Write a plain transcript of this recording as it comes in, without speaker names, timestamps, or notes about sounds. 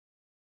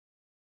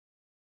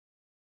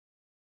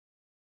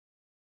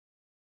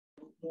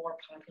more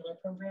popular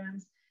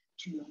programs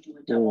to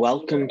do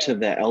Welcome to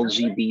the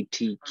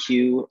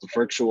LGBTQ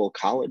Virtual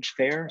College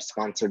Fair,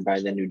 sponsored by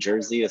the New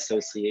Jersey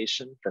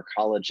Association for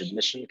College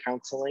Admission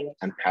Counseling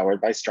and powered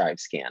by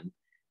StriveScan.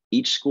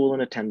 Each school in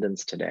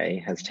attendance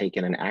today has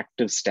taken an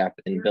active step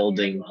in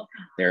building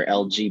their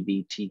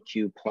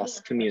LGBTQ plus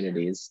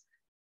communities.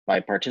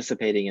 By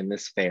participating in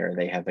this fair,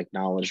 they have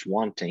acknowledged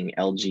wanting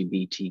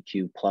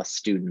LGBTQ plus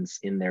students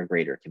in their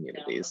greater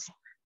communities.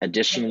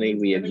 Additionally,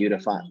 we have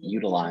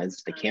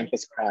utilized the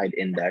Campus Pride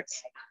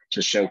Index to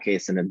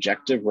showcase an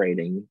objective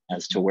rating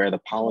as to where the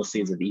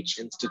policies of each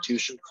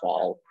institution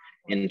fall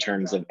in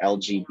terms of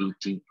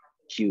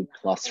LGBTQ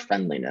plus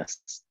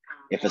friendliness.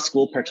 If a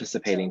school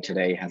participating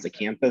today has a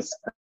Campus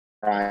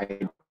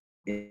Pride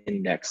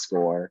Index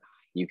score,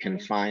 you can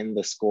find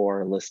the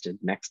score listed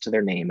next to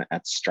their name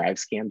at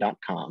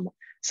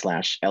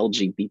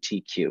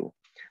strivescan.com/LGBTQ.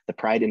 The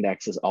Pride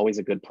Index is always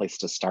a good place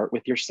to start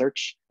with your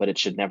search, but it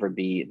should never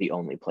be the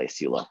only place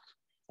you look.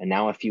 And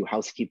now a few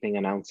housekeeping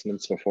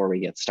announcements before we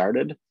get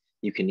started.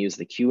 You can use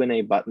the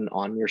Q&A button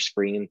on your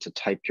screen to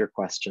type your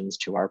questions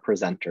to our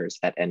presenters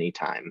at any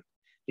time.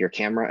 Your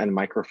camera and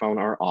microphone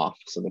are off,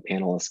 so the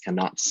panelists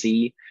cannot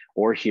see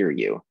or hear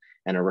you.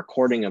 And a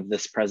recording of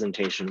this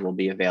presentation will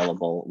be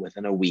available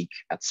within a week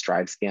at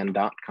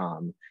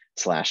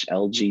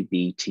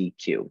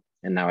strivescan.com/LGBTQ.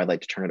 And now I'd like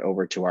to turn it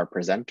over to our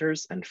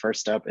presenters. And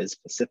first up is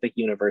Pacific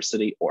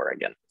University,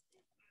 Oregon.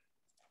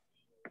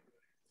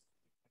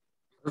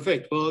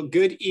 Perfect. Well,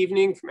 good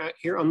evening from out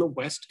here on the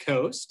West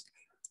Coast.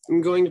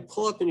 I'm going to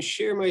pull up and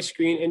share my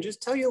screen and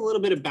just tell you a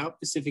little bit about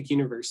Pacific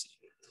University.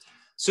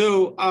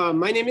 So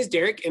my name is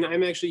Derek, and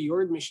I'm actually your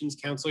admissions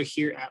counselor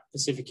here at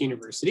Pacific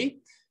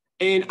University.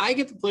 And I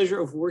get the pleasure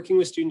of working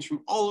with students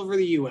from all over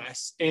the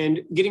US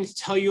and getting to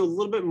tell you a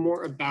little bit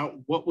more about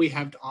what we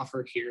have to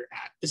offer here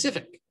at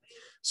Pacific.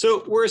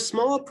 So we're a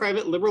small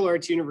private liberal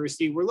arts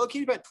university. We're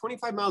located about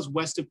 25 miles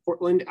west of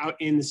Portland out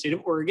in the state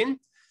of Oregon.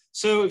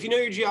 So if you know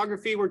your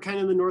geography, we're kind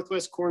of the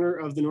northwest corner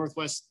of the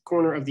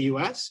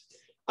US.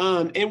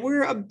 And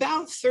we're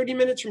about 30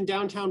 minutes from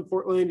downtown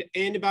Portland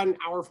and about an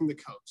hour from the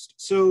coast.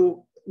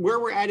 So where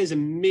we're at is an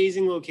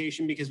amazing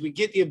location because we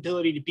get the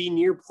ability to be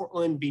near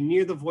Portland, be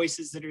near the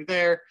voices that are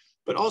there,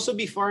 but also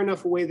be far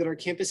enough away that our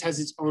campus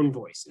has its own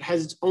voice. It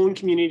has its own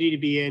community to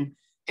be in.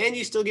 And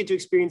you still get to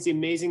experience the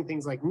amazing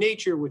things like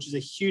nature, which is a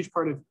huge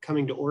part of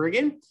coming to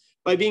Oregon,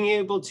 by being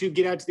able to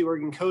get out to the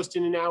Oregon coast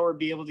in an hour,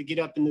 be able to get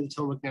up into the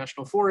Tillamook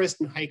National Forest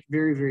and hike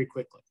very, very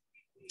quickly.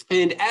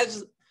 And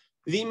as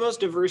the most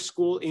diverse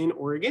school in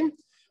Oregon,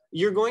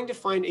 you're going to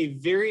find a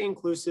very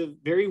inclusive,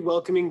 very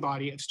welcoming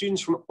body of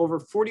students from over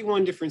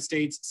 41 different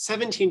states,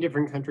 17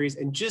 different countries,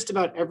 and just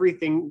about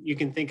everything you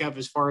can think of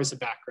as far as a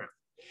background.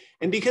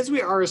 And because we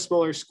are a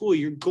smaller school,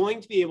 you're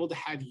going to be able to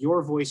have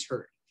your voice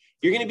heard.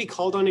 You're going to be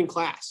called on in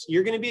class.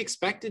 You're going to be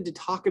expected to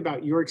talk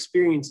about your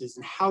experiences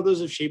and how those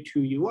have shaped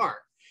who you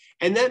are.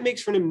 And that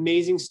makes for an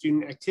amazing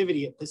student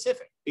activity at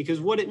Pacific, because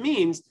what it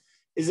means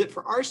is that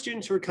for our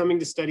students who are coming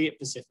to study at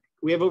Pacific,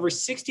 we have over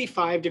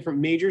 65 different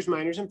majors,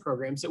 minors, and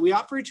programs that we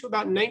offer to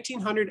about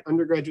 1,900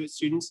 undergraduate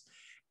students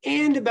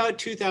and about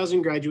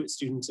 2,000 graduate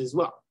students as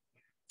well.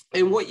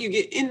 And what you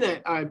get in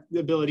that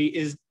ability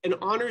is an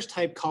honors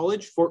type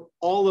college for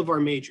all of our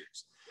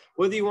majors.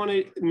 Whether you want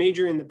to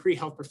major in the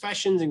pre-health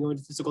professions and go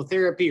into physical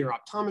therapy or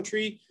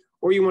optometry,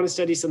 or you want to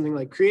study something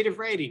like creative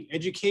writing,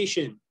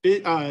 education,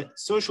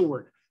 social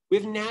work, we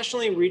have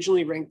nationally and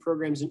regionally ranked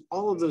programs in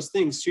all of those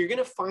things. So you're going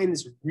to find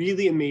this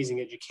really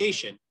amazing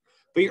education,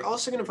 but you're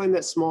also going to find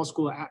that small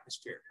school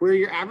atmosphere where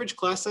your average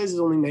class size is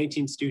only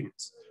 19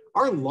 students.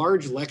 Our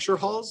large lecture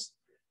halls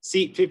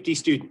seat 50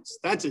 students.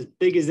 That's as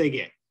big as they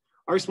get.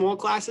 Our small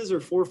classes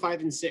are 4,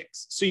 5, and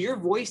 6. So your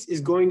voice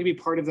is going to be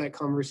part of that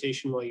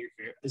conversation while you're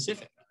here at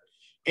Pacific.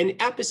 And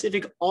at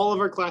Pacific, all of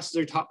our classes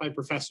are taught by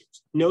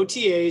professors. No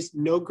TAs,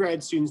 no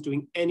grad students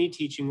doing any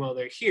teaching while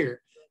they're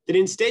here. That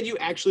instead you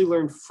actually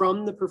learn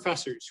from the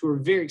professors who are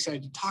very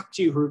excited to talk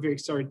to you, who are very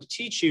excited to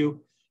teach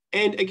you.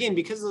 And again,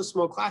 because of those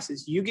small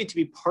classes, you get to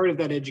be part of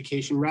that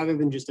education rather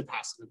than just a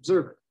passive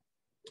observer.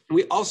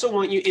 We also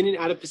want you in and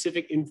out of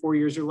Pacific in 4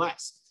 years or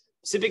less.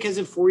 Pacific has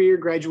a 4-year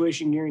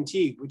graduation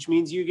guarantee, which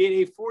means you get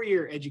a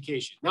 4-year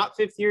education, not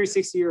 5th year,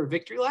 6th year, or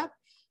victory lap,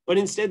 but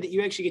instead that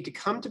you actually get to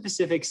come to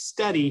Pacific,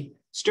 study,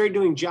 start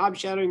doing job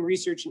shadowing,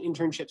 research, and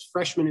internships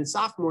freshman and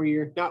sophomore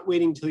year, not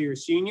waiting until you're a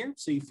senior.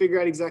 So you figure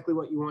out exactly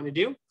what you want to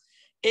do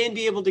and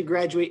be able to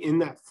graduate in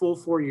that full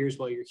 4 years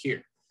while you're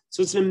here.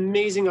 So it's an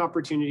amazing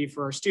opportunity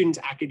for our students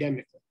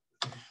academically.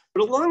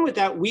 But along with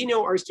that, we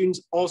know our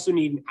students also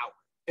need an outlet.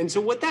 And so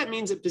what that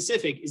means at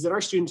Pacific is that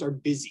our students are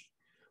busy.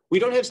 We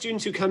don't have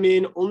students who come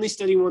in, only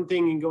study one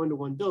thing and go into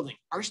one building.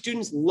 Our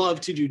students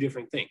love to do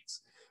different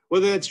things.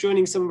 Whether that's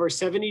joining some of our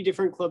 70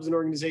 different clubs and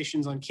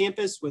organizations on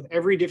campus with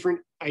every different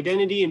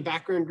identity and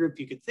background group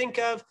you could think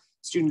of,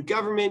 student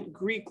government,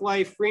 Greek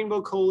life,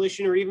 Rainbow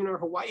Coalition, or even our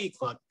Hawaii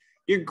Club,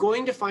 you're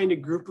going to find a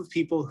group of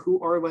people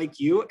who are like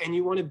you and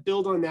you want to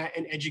build on that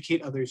and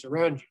educate others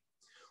around you.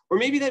 Or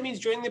maybe that means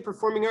joining the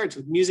performing arts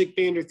with music,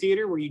 band, or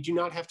theater, where you do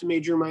not have to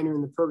major or minor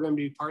in the program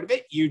to be part of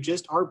it. You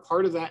just are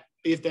part of that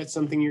if that's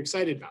something you're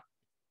excited about.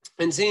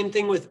 And same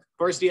thing with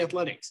varsity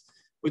athletics.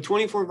 With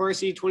 24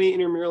 varsity, 20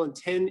 intramural, and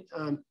 10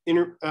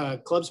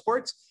 club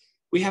sports,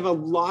 we have a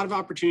lot of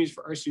opportunities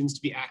for our students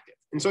to be active.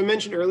 And so I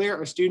mentioned earlier,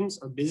 our students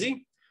are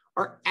busy.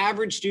 Our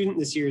average student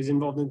this year is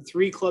involved in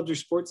 3 clubs or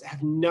sports that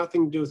have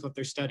nothing to do with what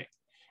they're studying.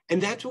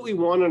 And that's what we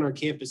want on our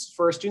campus,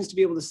 for our students to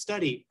be able to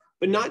study,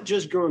 but not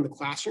just grow in the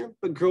classroom,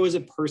 but grow as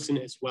a person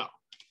as well.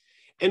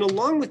 And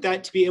along with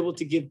that, to be able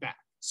to give back.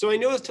 So I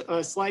know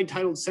a slide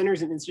titled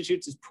Centers and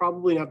Institutes is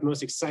probably not the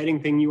most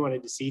exciting thing you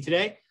wanted to see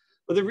today,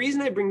 but the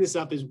reason I bring this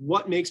up is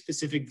what makes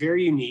Pacific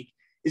very unique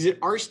is that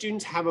our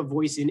students have a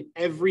voice in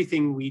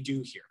everything we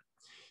do here.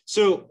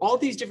 So all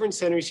these different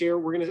centers here,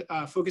 we're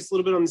gonna focus a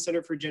little bit on the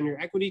Center for Gender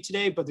Equity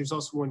today, but there's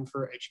also one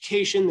for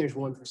education, there's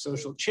one for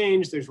social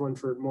change, there's one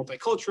for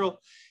multicultural.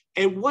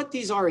 And what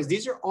these are is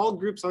these are all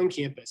groups on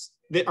campus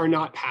that are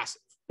not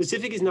passive.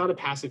 Pacific is not a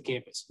passive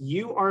campus.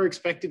 You are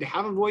expected to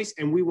have a voice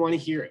and we want to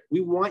hear it.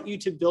 We want you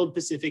to build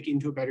Pacific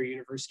into a better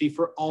university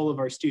for all of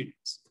our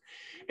students.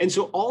 And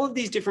so all of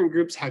these different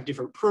groups have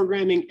different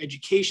programming,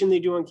 education they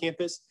do on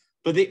campus,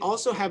 but they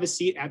also have a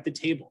seat at the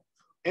table.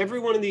 Every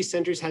one of these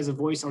centers has a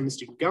voice on the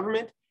student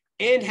government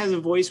and has a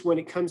voice when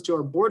it comes to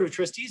our Board of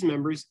Trustees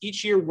members.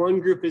 Each year,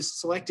 one group is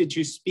selected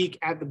to speak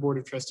at the Board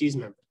of Trustees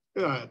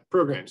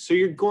programs. So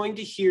you're going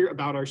to hear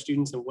about our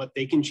students and what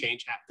they can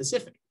change at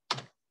Pacific.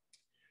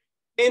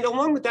 And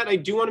along with that, I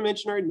do want to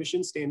mention our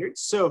admission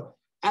standards. So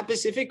at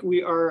Pacific,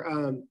 we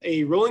are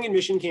a rolling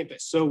admission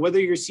campus. So whether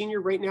you're a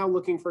senior right now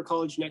looking for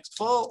college next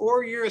fall,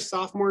 or you're a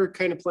sophomore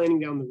kind of planning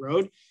down the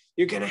road,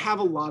 you're going to have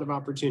a lot of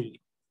opportunity.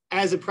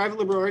 As a private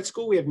liberal arts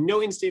school, we have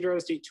no in-state or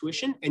out-of-state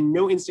tuition and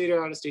no in-state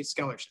or out-of-state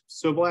scholarships.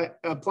 So by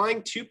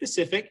applying to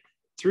Pacific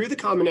through the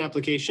Common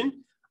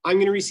Application, I'm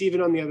going to receive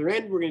it on the other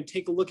end. We're going to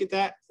take a look at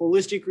that,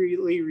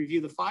 holistically review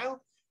the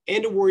file,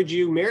 and award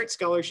you merit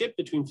scholarship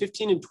between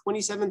 $15,000 and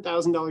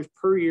 $27,000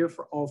 per year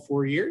for all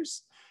 4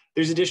 years.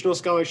 There's additional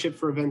scholarship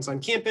for events on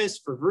campus,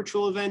 for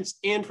virtual events,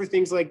 and for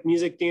things like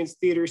music, dance,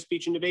 theater,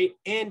 speech and debate,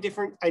 and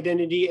different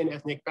identity and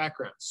ethnic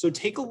backgrounds. So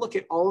take a look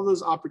at all of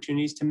those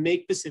opportunities to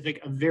make Pacific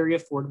a very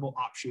affordable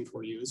option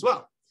for you as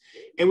well.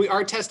 And we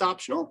are test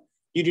optional.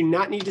 You do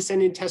not need to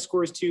send in test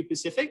scores to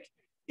Pacific.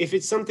 If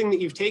it's something that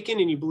you've taken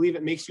and you believe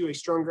it makes you a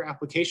stronger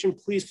application,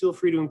 please feel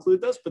free to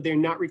include those, but they're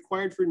not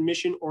required for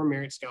admission or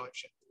merit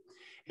scholarship.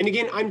 And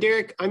again, I'm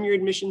Derek. I'm your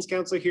admissions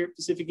counselor here at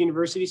Pacific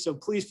University. So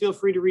please feel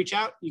free to reach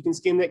out. You can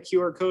scan that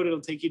QR code. It'll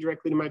take you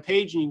directly to my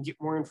page and you can get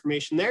more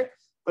information there.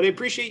 But I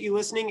appreciate you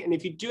listening. And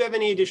if you do have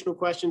any additional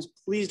questions,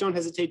 please don't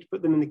hesitate to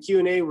put them in the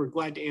Q&A. We're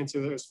glad to answer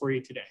those for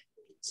you today.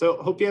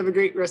 So hope you have a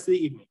great rest of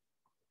the evening.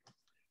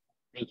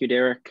 Thank you,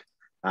 Derek.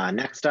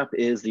 Next up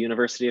is the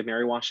University of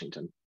Mary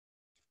Washington.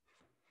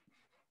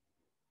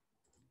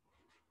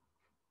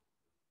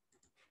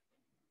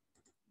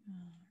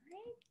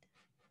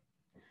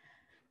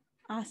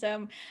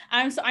 Awesome.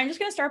 So I'm just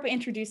going to start by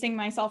introducing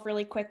myself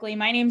really quickly.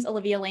 My name's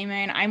Olivia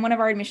Lehman. I'm one of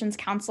our admissions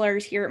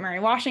counselors here at Mary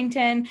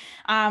Washington.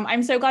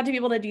 I'm so glad to be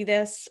able to do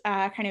this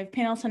kind of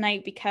panel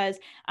tonight because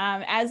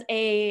as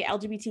a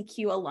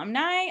LGBTQ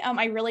alumni,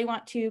 I really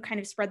want to kind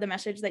of spread the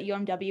message that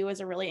UMW is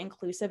a really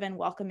inclusive and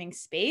welcoming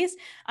space.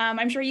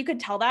 I'm sure you could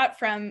tell that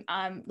from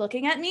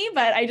looking at me,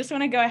 but I just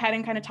want to go ahead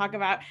and kind of talk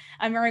about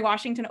Mary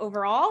Washington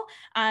overall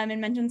and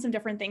mention some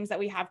different things that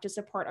we have to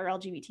support our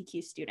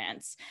LGBTQ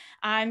students.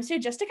 So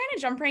just to kind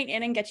of jump right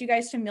in and get you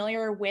guys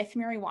familiar with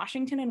Mary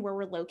Washington and where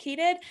we're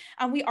located.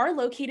 We are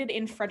located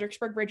in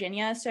Fredericksburg,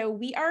 Virginia. So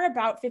we are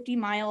about 50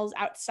 miles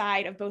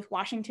outside of both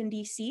Washington,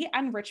 D.C.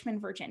 and Richmond,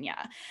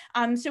 Virginia.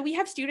 So we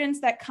have students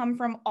that come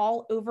from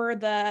all over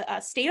the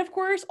state, of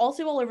course,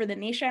 also all over the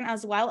nation,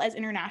 as well as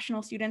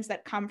international students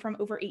that come from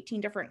over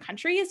 18 different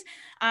countries.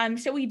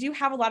 So we do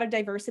have a lot of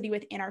diversity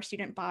within our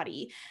student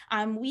body.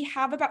 We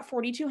have about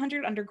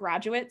 4,200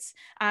 undergraduates,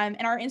 and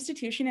our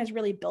institution is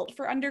really built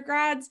for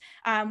undergrads.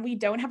 We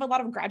don't have a lot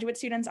of graduate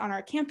students on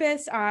our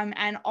campus,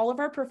 and all of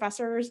our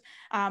professors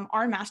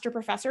are master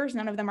professors.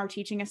 None of them are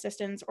teaching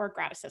assistants or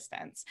grad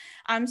assistants.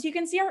 So you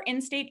can see our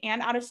in-state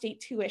and out-of-state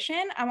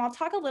tuition. I'll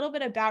talk a little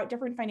bit about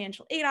different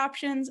financial aid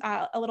options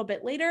a little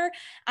bit later,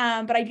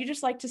 but I do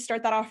just like to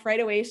start that off right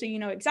away so you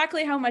know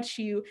exactly how much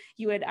you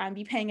would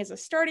be paying as a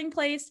starting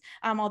place,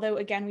 although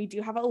again, we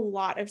do have a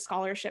lot of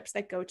scholarships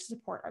that go to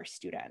support our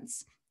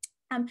students.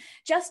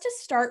 Just to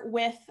start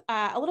with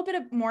a little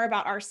bit more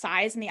about our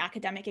size and the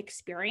academic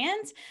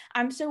experience.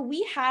 So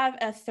we have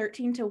a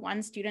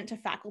 13-to-1 student to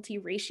faculty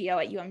ratio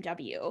at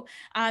UMW.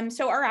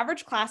 So our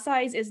average class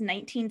size is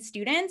 19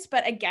 students,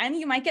 but again,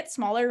 you might get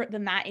smaller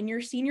than that in your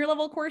senior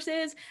level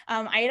courses.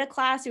 I had a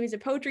class, it was a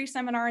poetry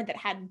seminar that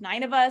had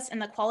 9 of us, and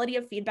the quality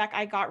of feedback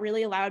I got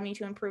really allowed me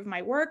to improve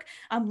my work,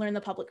 learn the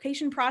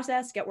publication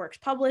process, get works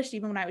published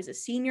even when I was a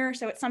senior.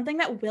 So it's something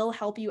that will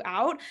help you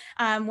out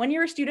when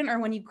you're a student or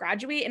when you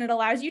graduate, and it allows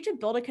allows you to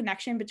build a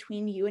connection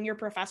between you and your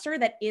professor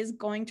that is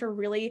going to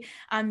really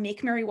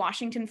make Mary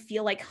Washington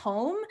feel like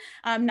home,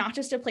 not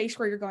just a place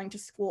where you're going to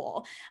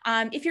school.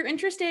 If you're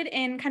interested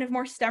in kind of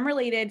more STEM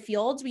related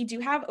fields, we do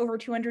have over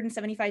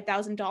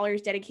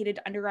 $275,000 dedicated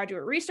to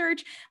undergraduate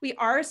research. We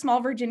are a small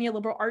Virginia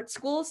liberal arts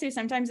school, so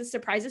sometimes it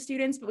surprises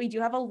students, but we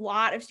do have a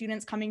lot of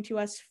students coming to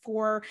us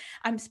for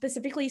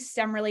specifically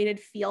STEM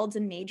related fields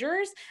and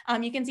majors.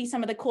 You can see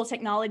some of the cool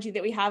technology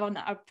that we have on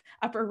the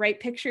upper right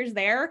pictures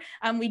there.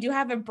 We do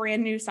have a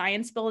brand new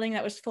science building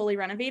that was fully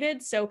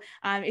renovated. So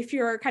if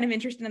you're kind of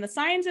interested in the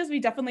sciences, we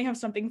definitely have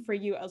something for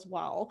you as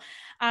well.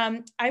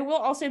 I will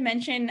also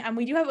mention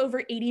we do have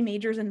over 80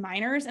 majors and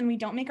minors, and we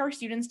don't make our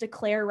students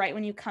declare right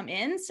when you come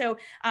in. So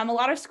a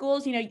lot of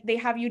schools, they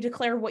have you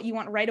declare what you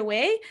want right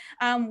away.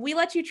 We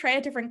let you try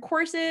out different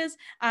courses,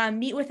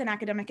 meet with an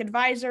academic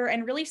advisor,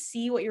 and really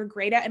see what you're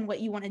great at and what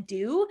you want to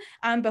do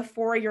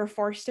before you're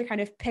forced to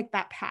kind of pick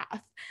that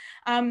path.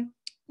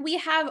 We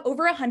have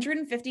over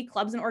 150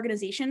 clubs and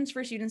organizations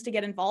for students to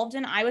get involved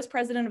in. I was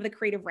president of the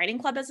Creative Writing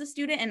Club as a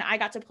student, and I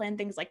got to plan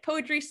things like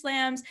poetry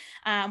slams.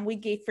 We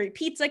gave free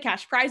pizza,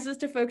 cash prizes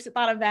to folks at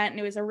that event, and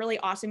it was a really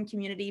awesome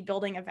community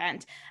building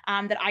event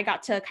that I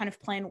got to kind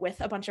of plan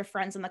with a bunch of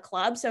friends in the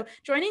club. So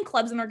joining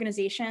clubs and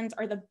organizations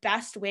are the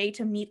best way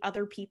to meet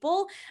other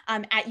people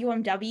at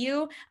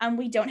UMW.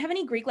 We don't have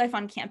any Greek life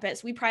on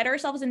campus. We pride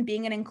ourselves in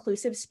being an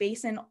inclusive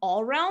space in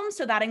all realms,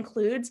 so that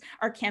includes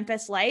our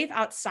campus life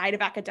outside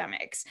of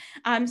academics.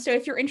 So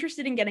if you're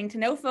interested in getting to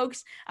know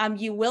folks,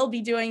 you will be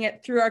doing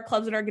it through our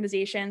clubs and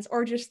organizations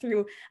or just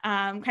through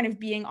kind of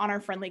being on our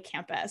friendly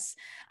campus.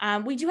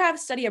 We do have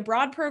study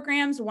abroad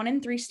programs. 1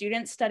 in 3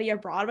 students study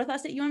abroad with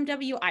us at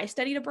UMW. I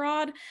studied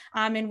abroad,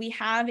 and we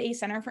have a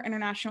Center for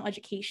International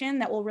Education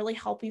that will really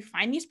help you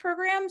find these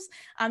programs.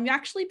 You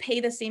actually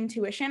pay the same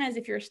tuition as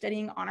if you're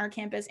studying on our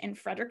campus in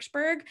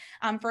Fredericksburg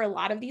for a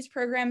lot of these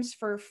programs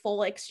for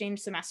full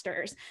exchange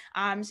semesters.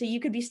 So you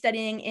could be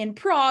studying in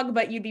Prague,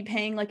 but you'd be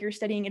paying like you're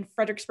studying in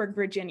Fredericksburg,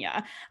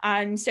 Virginia.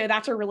 So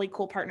that's a really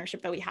cool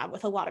partnership that we have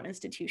with a lot of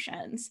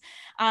institutions.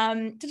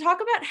 To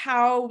talk about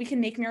how we can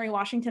make Mary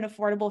Washington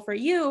affordable for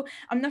you,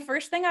 the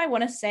first thing I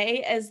want to say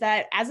is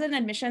that as an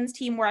admissions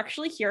team, we're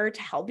actually here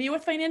to help you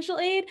with financial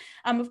aid.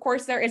 Of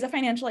course, there is a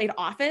financial aid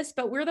office,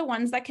 but we're the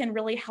ones that can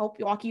really help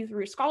walk you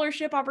through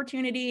scholarship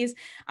opportunities,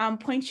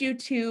 point you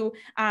to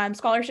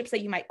scholarships that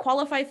you might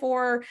qualify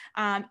for,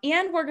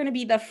 and we're going to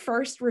be the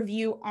first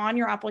review on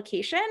your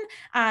application,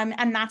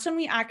 and that's when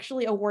we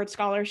actually award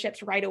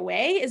scholarships right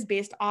away, is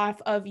based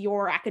off of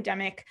your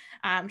academic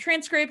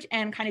transcript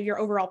and kind of your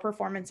overall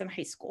performance in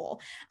high school.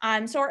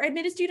 So our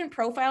admitted student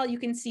profile you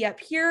can see up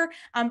here,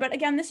 but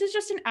again, this is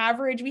just an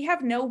average. We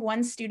have no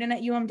one student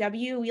at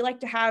UMW. We like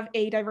to have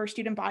a diverse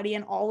student body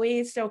in all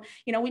ways. So,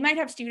 we might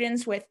have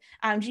students with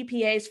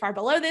GPAs far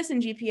below this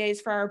and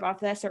GPAs far above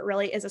this. So it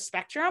really is a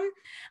spectrum.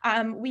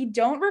 We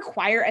don't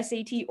require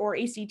SAT or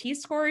ACT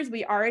scores.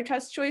 We are a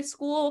test choice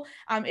school.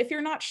 If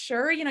you're not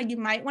sure, you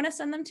might want to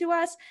send them to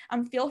us.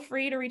 Feel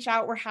free to reach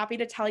out. We're happy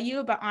to tell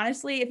you, but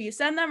honestly, if you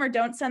send them or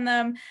don't send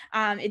them,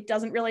 it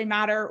doesn't really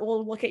matter.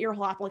 We'll look at your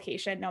whole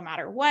application no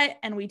matter what,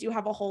 and we do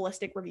have a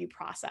holistic review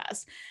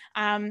process.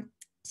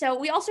 So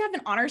we also have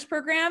an honors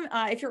program.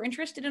 If you're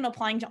interested in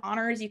applying to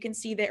honors, you can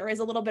see there is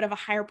a little bit of a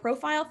higher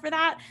profile for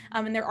that.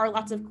 And there are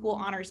lots of cool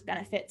honors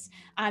benefits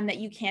that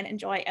you can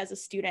enjoy as a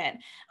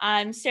student.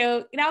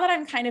 So now that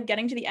I'm kind of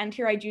getting to the end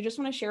here, I do just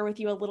want to share with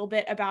you a little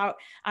bit about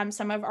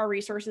some of our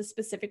resources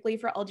specifically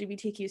for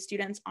LGBTQ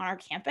students on our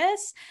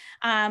campus.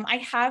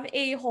 I have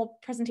a whole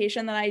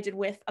presentation that I did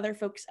with other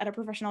folks at a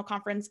professional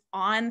conference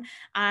on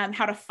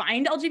how to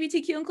find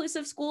LGBTQ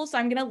inclusive schools. So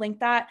I'm going to link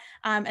that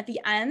at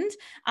the end.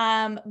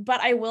 But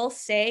I will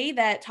say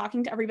that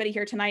talking to everybody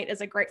here tonight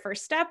is a great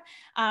first step,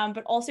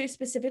 but also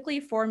specifically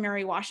for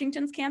Mary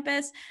Washington's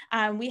campus,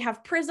 we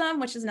have PRISM,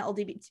 which is an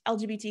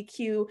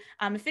LGBTQ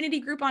affinity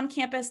group on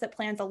campus that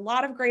plans a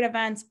lot of great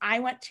events. I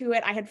went to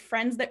it. I had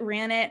friends that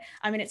ran it.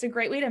 And it's a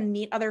great way to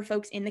meet other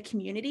folks in the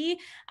community.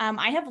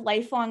 I have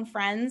lifelong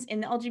friends in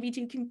the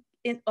LGBTQ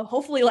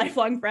hopefully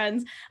lifelong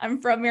friends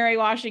from Mary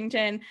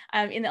Washington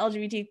in the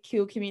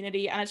LGBTQ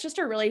community. And it's just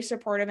a really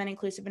supportive and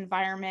inclusive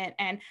environment.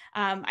 And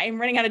I'm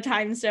running out of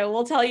time, so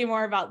we'll tell you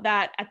more about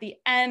that at the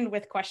end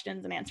with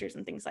questions and answers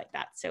and things like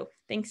that. So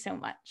thanks so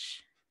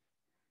much.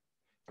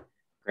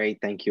 Great,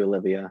 thank you,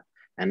 Olivia.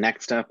 And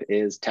next up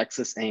is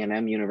Texas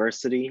A&M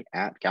University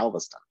at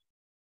Galveston.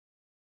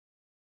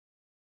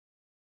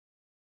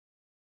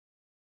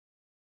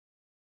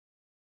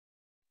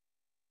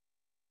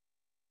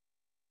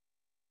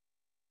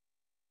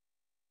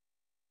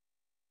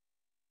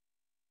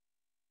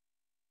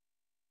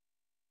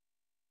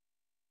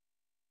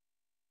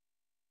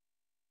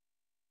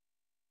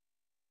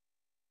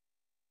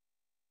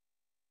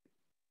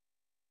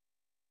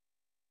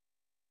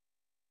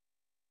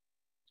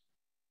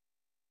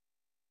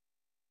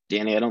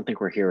 Danny, I don't think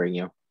we're hearing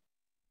you.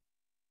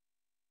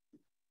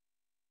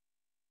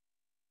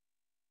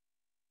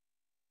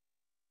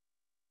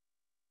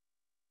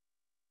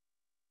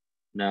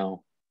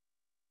 No.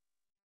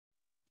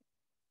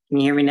 Can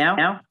you hear me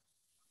now?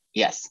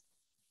 Yes.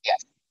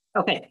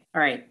 Okay,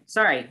 all right.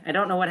 Sorry, I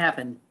don't know what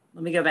happened.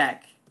 Let me go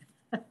back.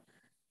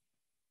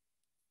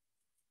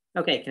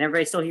 Okay, can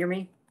everybody still hear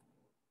me?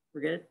 We're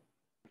good?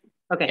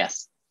 Okay.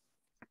 Yes.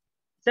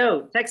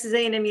 So Texas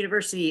A&M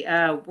University,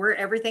 we're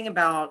everything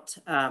about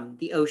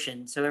the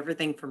ocean. So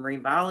everything from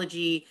marine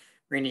biology,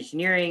 marine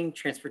engineering,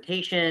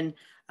 transportation,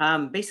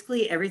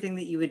 basically everything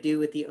that you would do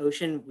with the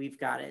ocean, we've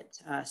got it.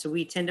 So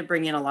we tend to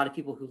bring in a lot of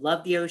people who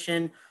love the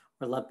ocean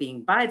or love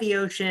being by the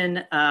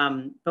ocean,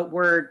 but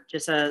we're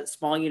just a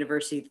small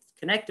university that's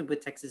connected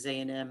with Texas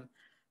A&M,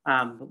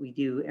 but we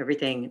do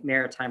everything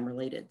maritime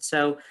related.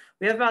 So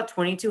we have about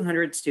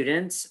 2,200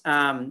 students.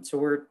 So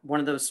we're one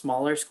of those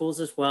smaller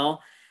schools as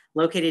well,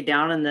 located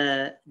down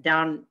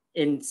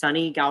in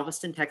sunny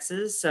Galveston,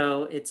 Texas.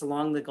 So it's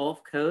along the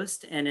Gulf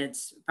Coast and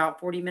it's about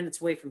 40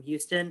 minutes away from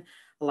Houston.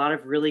 A lot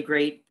of really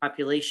great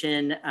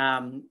population,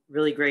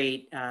 really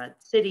great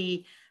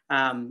city.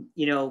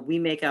 You know, we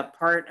make up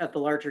part of the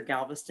larger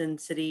Galveston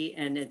city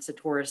and it's a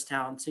tourist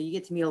town. So you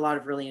get to meet a lot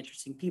of really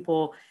interesting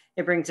people.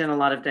 It brings in a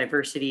lot of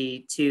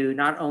diversity to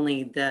not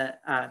only the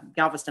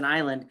Galveston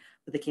Island,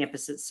 but the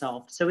campus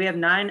itself. So we have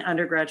 9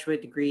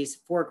 undergraduate degrees,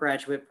 4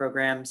 graduate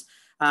programs.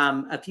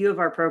 A few of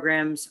our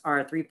programs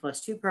are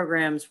 3+2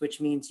 programs,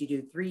 which means you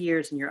do 3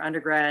 years in your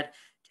undergrad,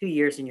 2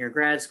 years in your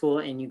grad school,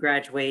 and you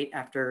graduate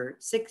after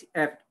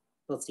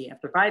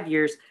 5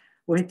 years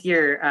with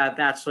your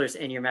bachelor's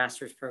and your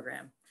master's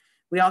program.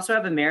 We also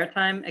have a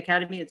maritime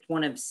academy. It's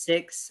one of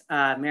 6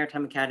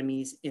 maritime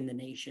academies in the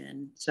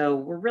nation. So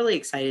we're really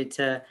excited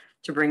to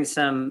bring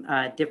some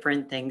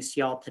different things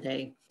to y'all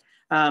today.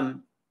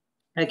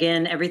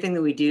 Again, everything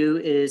that we do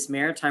is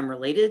maritime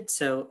related.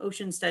 So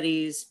ocean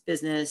studies,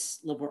 business,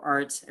 liberal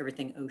arts,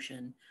 everything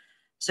ocean.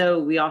 So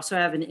we also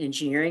have an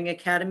engineering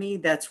academy.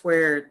 That's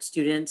where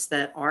students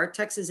that are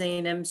Texas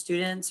A&M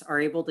students are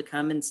able to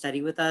come and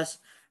study with us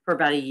for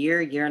about a year,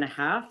 year and a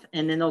half.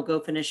 And then they'll go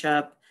finish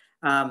up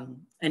an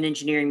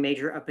engineering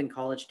major up in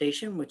College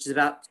Station, which is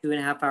about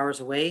 2.5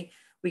 hours away.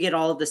 We get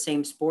all of the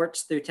same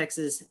sports through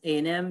Texas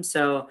A&M.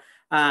 So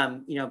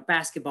you know,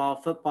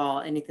 basketball,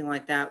 football, anything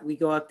like that. We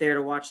go up there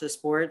to watch the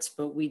sports,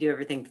 but we do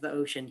everything for the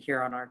ocean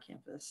here on our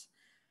campus.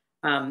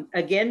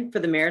 Again, for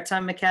the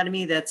Maritime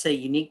Academy, that's a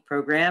unique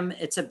program.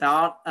 It's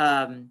about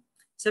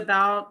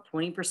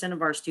 20%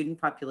 of our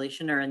student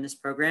population are in this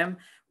program.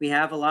 We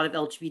have a lot of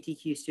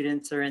LGBTQ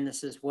students are in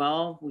this as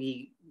well.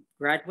 We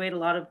graduate a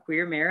lot of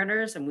queer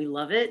mariners and we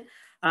love it.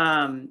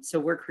 So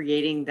we're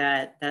creating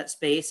that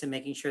space and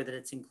making sure that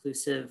it's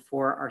inclusive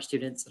for our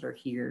students that are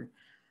here.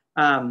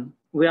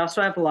 We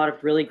also have a lot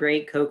of really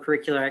great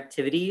co-curricular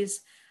activities.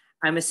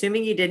 I'm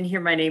assuming you didn't hear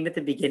my name at the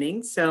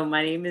beginning. So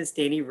my name is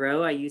Danny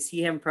Rowe. I use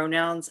he, him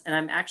pronouns, and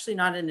I'm actually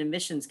not an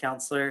admissions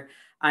counselor.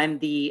 I'm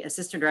the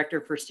assistant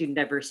director for student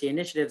diversity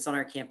initiatives on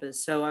our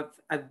campus. So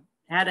I've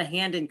had a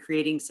hand in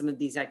creating some of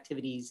these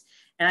activities.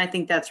 And I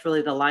think that's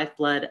really the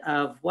lifeblood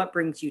of what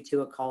brings you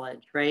to a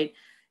college, right?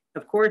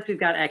 Of course, we've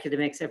got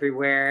academics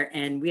everywhere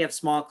and we have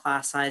small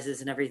class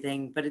sizes and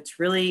everything, but it's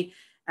really,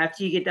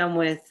 after you get done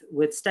with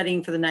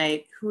studying for the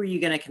night, who are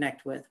you going to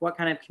connect with? What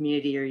kind of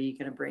community are you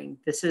going to bring?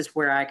 This is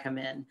where I come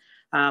in.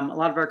 A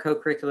lot of our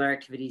co-curricular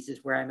activities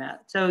is where I'm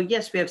at. So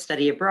yes, we have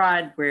study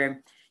abroad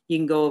where you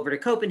can go over to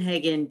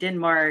Copenhagen,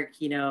 Denmark,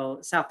 you know,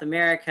 South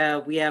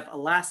America. We have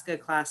Alaska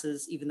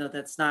classes, even though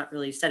that's not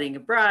really studying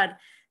abroad,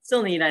 still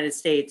in the United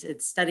States,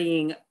 it's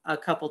studying a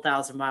couple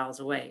thousand miles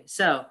away.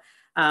 So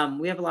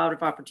we have a lot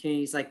of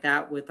opportunities like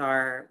that with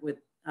a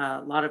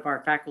lot of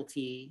our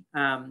faculty.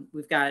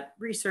 We've got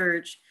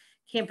research,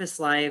 campus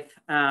life.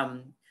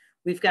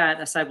 We've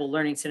got a Cybele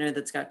Learning Center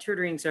that's got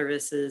tutoring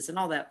services and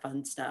all that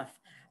fun stuff.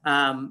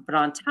 But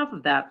on top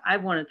of that, I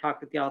want to talk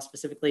with y'all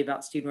specifically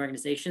about student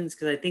organizations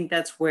because I think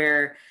that's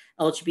where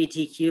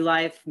LGBTQ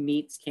life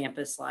meets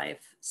campus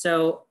life.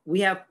 So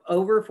we have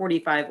over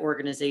 45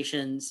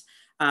 organizations,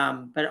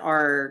 but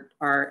our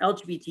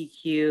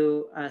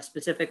LGBTQ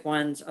specific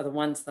ones are the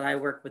ones that I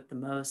work with the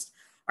most.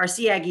 Our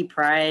CAGI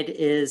Pride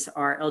is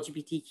our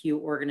LGBTQ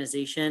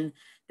organization.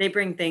 They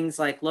bring things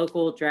like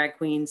local drag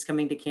queens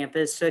coming to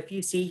campus. So if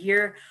you see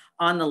here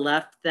on the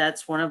left,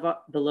 that's one of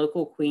the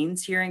local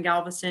queens here in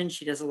Galveston.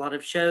 She does a lot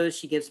of shows.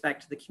 She gives back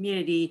to the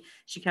community.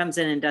 She comes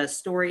in and does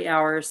story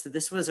hours. So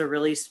this was a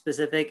really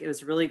specific, it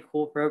was a really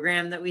cool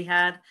program that we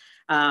had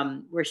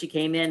where she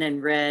came in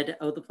and read,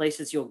 Oh, the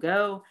Places You'll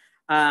Go.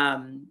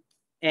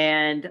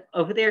 And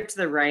over there to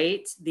the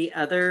right, the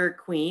other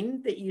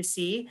queen that you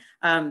see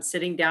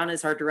sitting down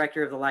is our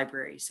director of the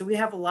library. So we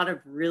have a lot of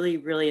really,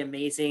 really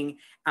amazing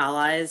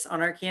allies on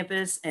our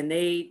campus, and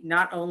they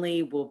not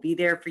only will be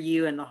there for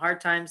you in the hard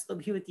times, they'll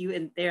be with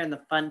you there in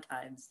the fun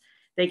times.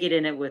 They get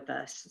in it with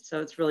us. So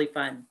it's really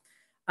fun.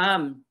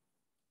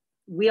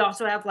 We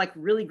also have like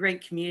really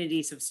great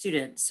communities of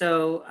students.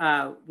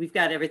 So we've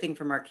got everything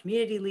from our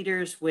community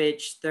leaders,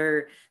 which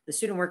they're the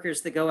student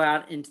workers that go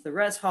out into the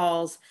res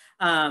halls.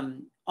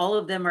 All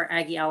of them are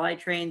Aggie Ally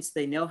trained. So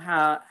they know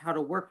how to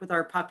work with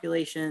our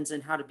populations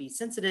and how to be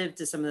sensitive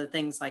to some of the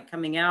things like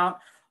coming out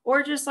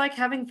or just like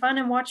having fun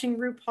and watching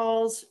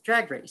RuPaul's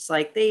Drag Race.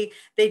 Like they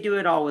do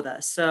it all with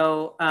us.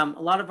 So a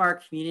lot of our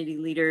community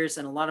leaders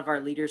and a lot of our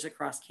leaders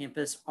across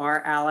campus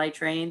are ally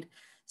trained.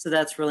 So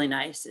that's really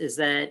nice, is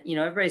that, you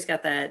know, everybody's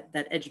got that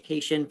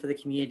education for the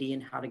community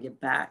and how to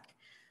give back.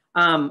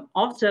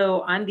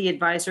 Also, I'm the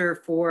advisor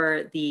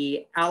for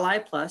the Ally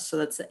Plus, so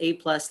that's the A+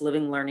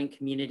 Living Learning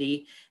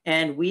Community,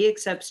 and we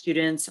accept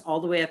students all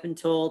the way up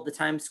until the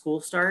time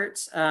school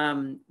starts.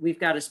 We've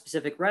got a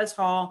specific res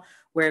hall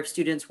where if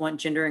students want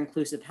gender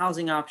inclusive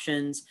housing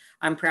options,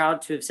 I'm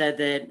proud to have said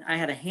that I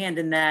had a hand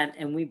in that,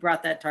 and we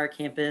brought that to our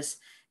campus.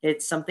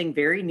 It's something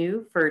very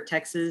new for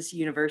Texas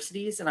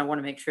universities, and I want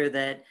to make sure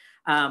that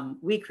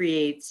we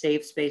create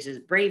safe spaces,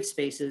 brave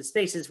spaces,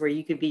 spaces where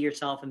you could be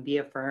yourself and be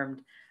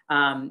affirmed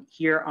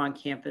here on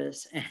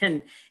campus.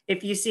 And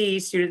if you see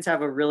students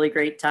have a really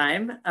great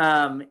time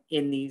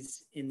in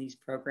these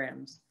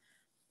programs.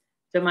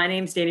 So my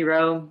name's Danny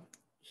Rowe,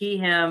 he,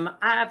 him.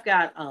 I've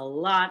got a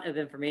lot of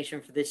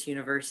information for this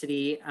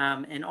university.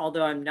 And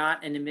although I'm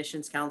not an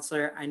admissions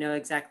counselor, I know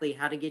exactly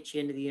how to get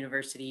you into the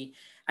university.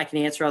 I can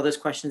answer all those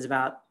questions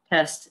about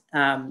test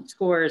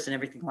scores and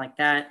everything like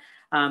that.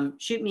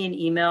 Shoot me an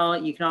email.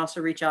 You can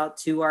also reach out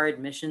to our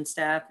admission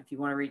staff if you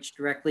want to reach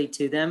directly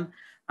to them.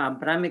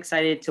 But I'm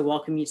excited to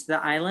welcome you to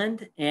the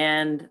island,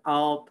 and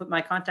I'll put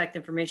my contact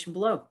information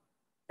below.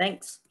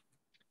 Thanks.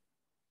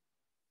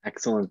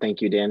 Excellent. Thank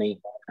you,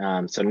 Danny.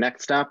 So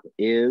next up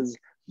is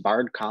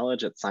Bard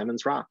College at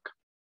Simon's Rock.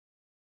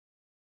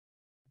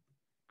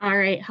 All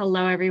right.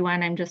 Hello,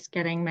 everyone. I'm just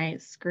getting my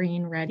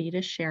screen ready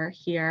to share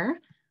here.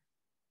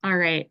 All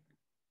right.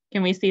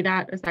 Can we see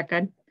that? Is that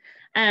good?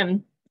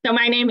 So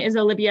my name is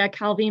Olivia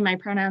Calvi. My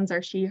pronouns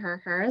are she,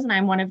 her, hers, and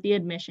I'm one of the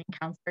admission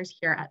counselors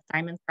here at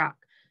Simon's Rock.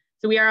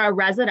 So we are a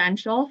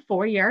residential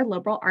 4-year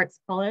liberal arts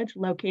college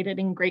located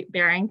in Great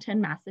Barrington,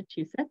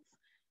 Massachusetts.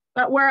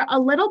 But we're a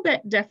little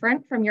bit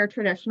different from your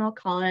traditional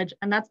college,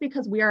 and that's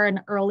because we are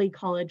an early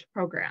college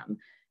program.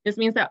 This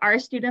means that our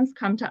students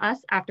come to us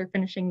after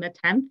finishing the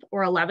 10th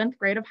or 11th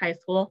grade of high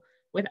school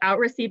without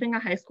receiving a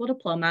high school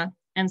diploma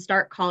and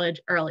start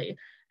college early.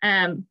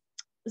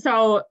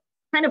 So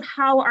kind of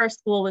how our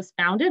school was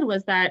founded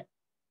was that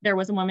there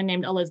was a woman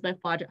named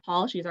Elizabeth Blodgett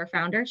Hall. She's our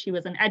founder. She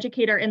was an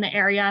educator in the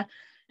area.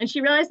 And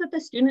she realized that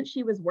the students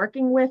she was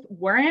working with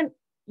weren't,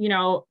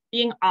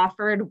 being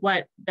offered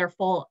what their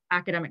full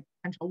academic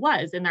potential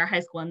was in their high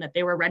school, and that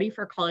they were ready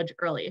for college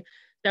early.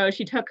 So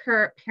she took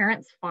her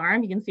parents'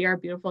 farm, you can see our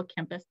beautiful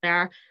campus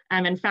there,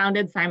 and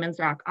founded Simon's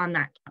Rock on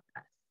that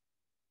campus.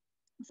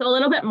 So a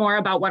little bit more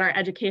about what our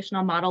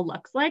educational model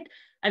looks like.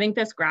 I think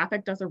this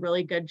graphic does a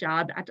really good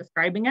job at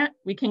describing it.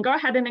 We can go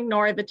ahead and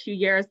ignore the 2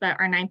 years that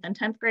are 9th and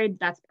 10th grade.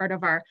 That's part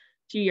of our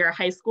 2-year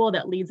high school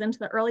that leads into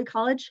the early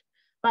college.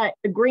 But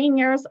the green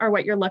years are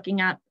what you're looking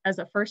at as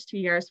the first 2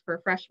 years for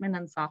freshmen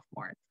and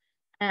sophomores.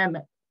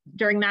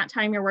 During that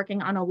time, you're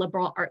working on a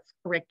liberal arts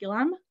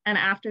curriculum. And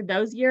after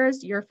those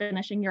years, you're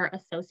finishing your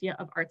Associate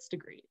of Arts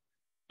degree.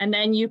 And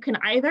then you can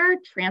either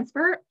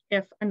transfer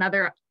if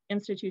another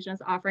institution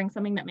is offering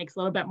something that makes a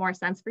little bit more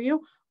sense for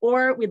you,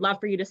 or we'd love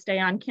for you to stay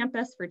on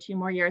campus for 2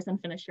 more years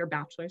and finish your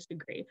bachelor's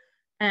degree.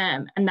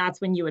 And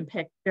that's when you would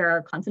pick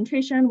your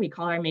concentration. We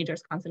call our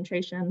majors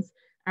concentrations,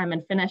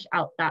 and finish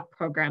out that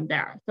program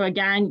there. So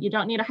again, you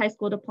don't need a high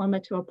school diploma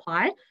to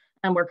apply.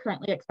 And we're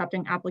currently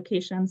accepting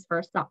applications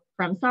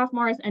from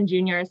sophomores and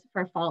juniors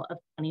for fall of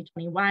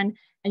 2021.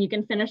 And you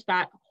can finish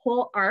that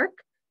whole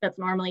arc that's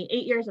normally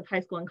 8 years of high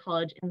school and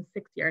college in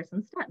 6 years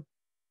instead.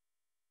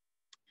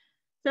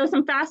 So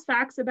some fast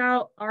facts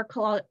about our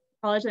college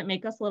that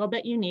make us a little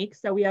bit unique.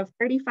 So we have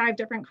 35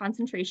 different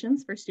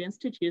concentrations for students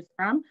to choose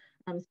from.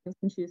 Students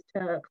can choose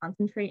to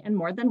concentrate in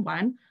more than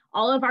one.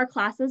 All of our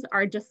classes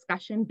are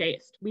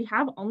discussion-based. We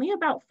have only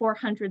about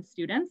 400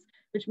 students,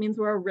 which means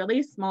we're a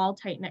really small,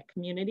 tight-knit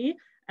community.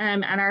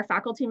 And our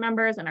faculty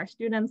members and our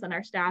students and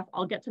our staff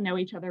all get to know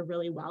each other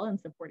really well and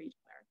support each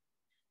other.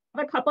 We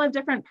have a couple of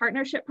different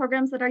partnership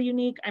programs that are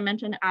unique. I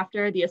mentioned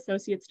after the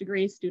associate's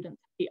degree,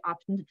 students have the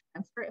option to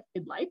transfer if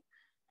they'd like.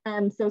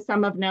 So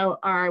some of note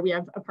are, we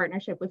have a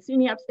partnership with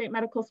SUNY Upstate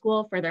Medical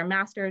School for their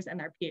master's and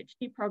their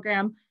PhD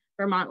program,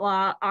 Vermont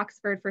Law,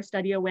 Oxford for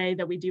study away,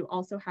 that we do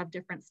also have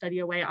different study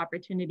away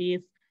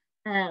opportunities.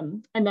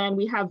 And then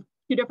we have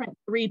 2 different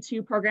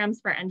 3-2 programs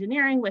for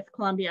engineering with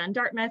Columbia and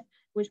Dartmouth,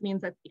 which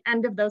means at the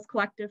end of those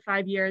collective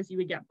 5 years, you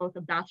would get both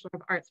a Bachelor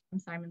of Arts from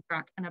Simon's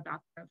Rock and a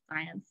Bachelor of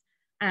Science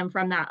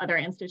from that other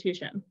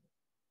institution.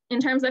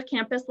 In terms of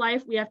campus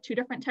life, we have 2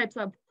 different types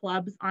of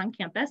clubs on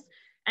campus.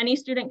 Any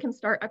student can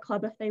start a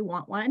club if they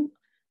want one.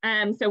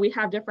 So we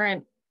have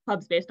different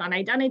clubs based on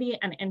identity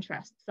and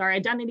interests. So our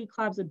identity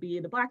clubs would be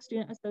the Black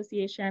Student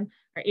Association,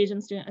 our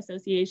Asian Student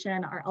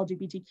Association, our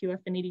LGBTQ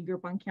affinity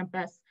group on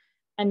campus.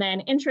 And then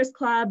interest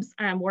clubs,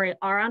 we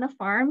are on a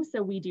farm,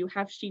 so we do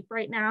have sheep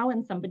right now,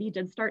 and somebody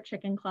did start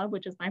Chicken Club,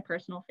 which is my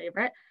personal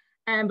favorite.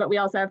 But we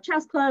also have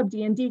chess club,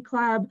 D&D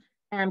club,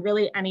 and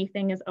really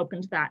anything is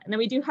open to that. And then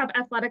we do have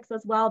athletics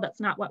as well. That's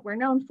not what we're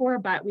known for,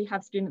 but we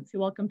have students who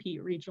will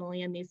compete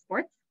regionally in these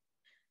sports.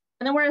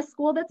 And then we're a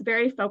school that's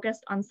very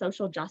focused on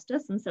social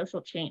justice and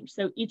social change.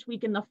 So each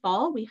week in the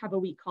fall, we have a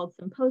week called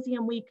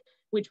Symposium Week,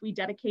 which we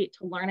dedicate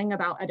to learning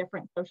about a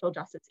different social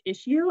justice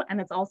issue,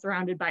 and it's all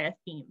surrounded by a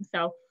theme.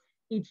 So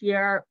each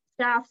year,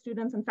 staff,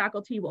 students, and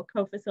faculty will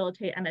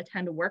co-facilitate and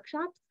attend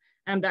workshops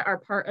that are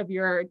part of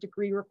your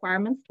degree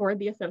requirements toward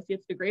the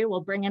associate's degree.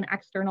 We'll bring in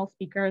external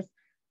speakers.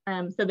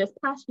 So this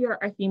past year,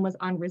 our theme was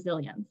on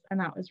resilience, and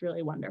that was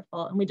really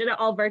wonderful. And we did it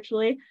all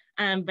virtually,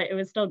 but it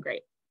was still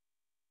great.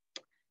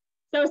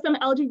 So some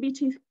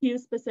LGBTQ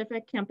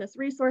specific campus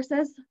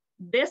resources.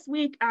 This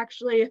week,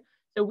 actually,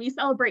 so we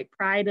celebrate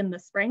Pride in the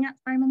spring at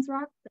Simon's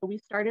Rock. So we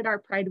started our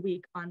Pride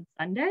Week on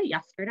Sunday,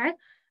 yesterday,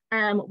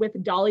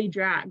 with Dolly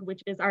Drag,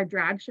 which is our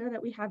drag show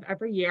that we have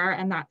every year,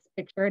 and that's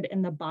pictured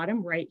in the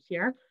bottom right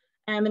here.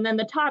 And then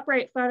the top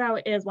right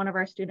photo is one of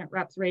our student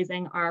reps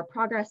raising our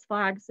progress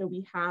flag. So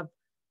we have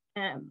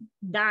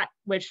that,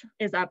 which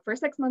is up for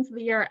 6 months of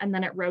the year, and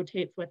then it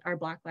rotates with our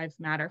Black Lives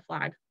Matter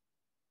flag.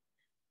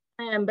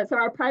 But so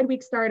our Pride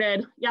Week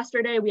started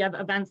yesterday. We have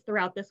events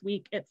throughout this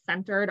week. It's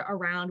centered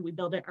around, we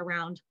build it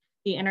around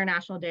the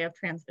International Day of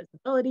Trans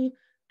Visibility.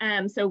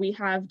 So we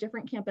have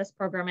different campus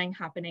programming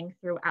happening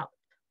throughout.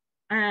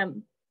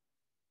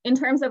 In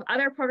terms of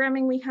other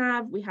programming we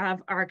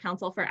have our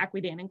Council for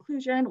Equity and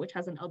Inclusion, which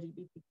has an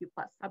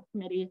LGBTQ+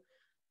 subcommittee.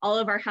 All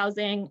of our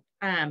housing,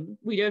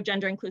 we do have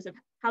gender inclusive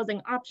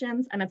housing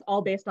options, and it's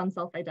all based on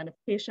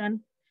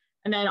self-identification.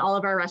 And then all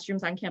of our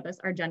restrooms on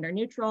campus are gender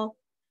neutral.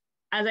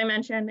 As I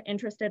mentioned,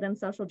 interested in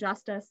social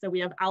justice. So we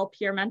have OWL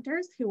peer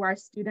mentors who are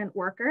student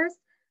workers,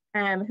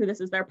 who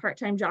this is their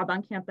part-time job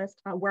on campus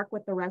to work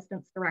with the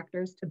residence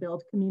directors to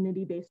build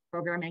community-based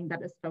programming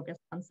that is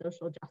focused on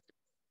social justice.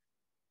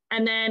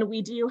 And then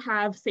we do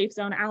have Safe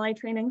Zone Ally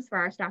trainings for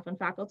our staff and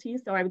faculty.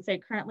 So I would say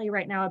currently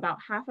right now about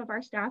half of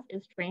our staff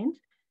is trained,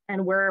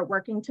 and we're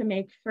working to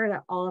make sure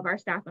that all of our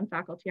staff and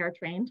faculty are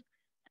trained.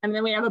 And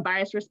then we have a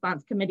bias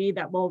response committee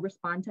that will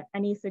respond to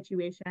any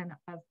situation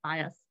of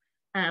bias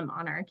on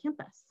our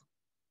campus.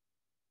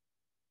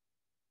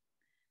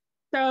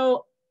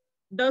 So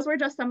those were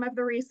just some of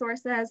the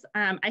resources.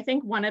 I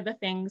think one of the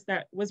things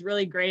that was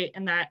really great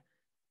in that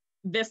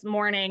this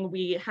morning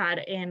we had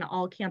an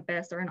all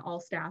campus or an all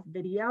staff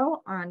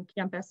video on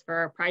campus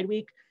for Pride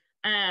Week.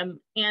 And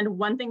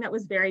one thing that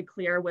was very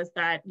clear was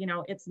that, you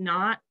know, it's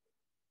not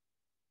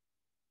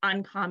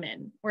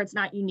uncommon or it's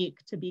not unique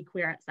to be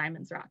queer at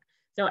Simon's Rock.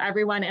 So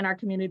everyone in our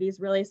community is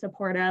really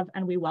supportive,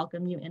 and we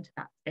welcome you into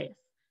that space.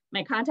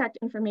 My contact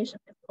information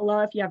is below.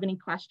 If you have any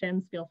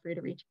questions, feel free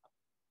to reach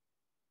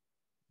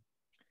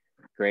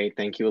out. Great,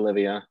 thank you,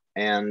 Olivia.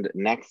 And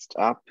next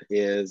up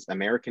is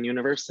American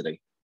University.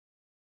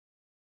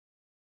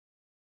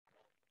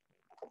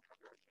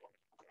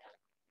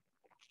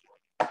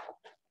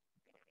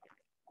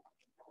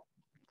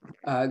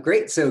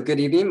 Great, so good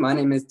evening. My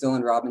name is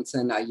Dylan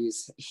Robinson. I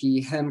use he,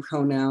 him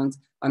pronouns.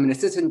 I'm an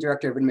assistant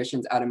director of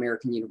admissions at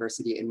American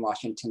University in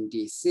Washington,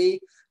 DC.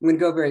 I'm gonna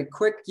go over a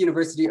quick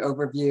university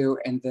overview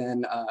and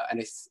then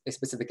a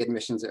specific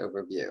admissions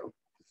overview.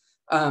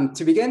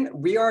 To begin,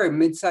 we are a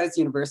mid-sized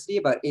university,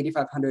 about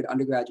 8,500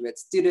 undergraduate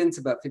students,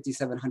 about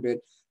 5,700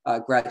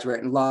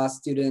 graduate and law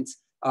students.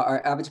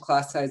 Our average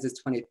class size is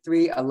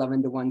 23,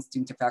 11-to-1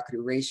 student to faculty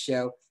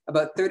ratio.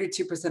 About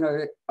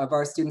 32% of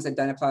our students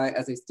identify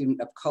as a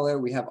student of color.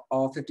 We have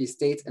all 50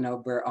 states and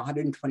over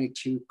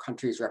 122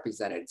 countries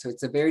represented. So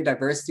it's a very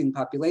diverse student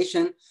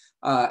population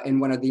in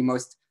one of the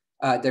most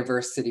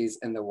diverse cities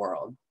in the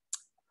world.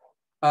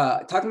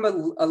 Talking about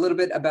a little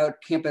bit about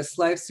campus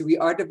life. So we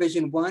are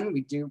Division I.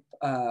 We do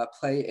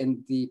play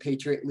in the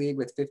Patriot League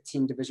with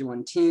 15 Division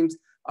I teams,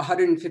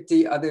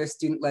 150 other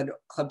student-led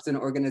clubs and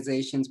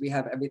organizations. We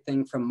have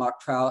everything from mock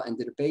trial and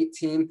the debate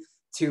team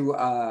to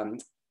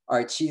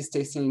our cheese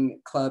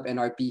tasting club and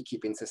our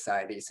beekeeping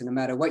society. So no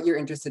matter what you're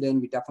interested in,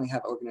 we definitely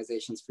have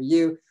organizations for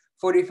you.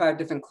 45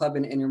 different club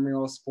and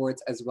intramural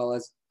sports, as well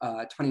as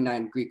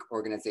 29 Greek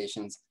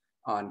organizations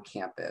on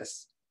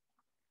campus.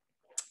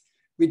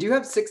 We do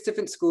have 6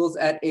 different schools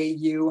at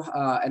AU.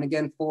 And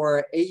again,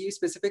 for AU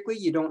specifically,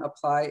 you don't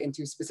apply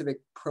into a specific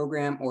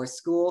program or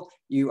school.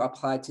 You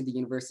apply to the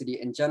university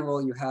in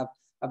general. You have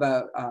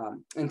about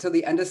until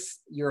the end of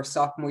your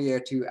sophomore year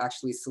to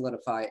actually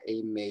solidify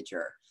a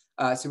major.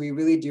 So we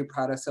really do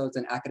pride ourselves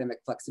in academic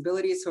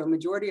flexibility. So a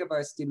majority of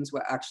our students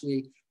will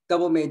actually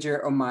double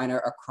major or minor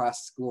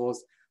across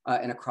schools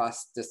and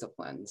across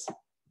disciplines.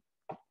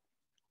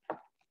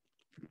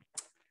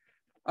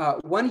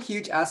 One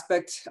huge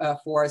aspect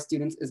for our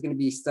students is going to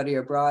be study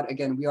abroad.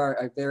 Again, we are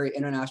a very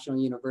international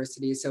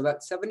university, so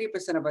about 70%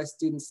 of our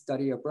students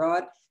study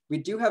abroad. We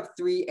do have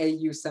 3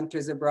 AU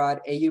centers abroad,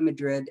 AU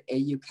Madrid,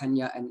 AU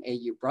Kenya, and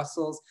AU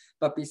Brussels.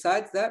 But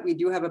besides that, we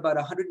do have about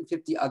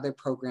 150 other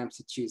programs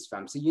to choose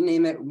from. So you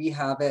name it, we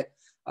have it,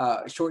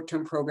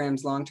 short-term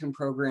programs, long-term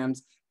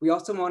programs. We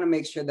also want to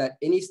make sure that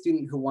any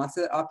student who wants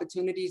the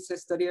opportunity to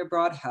study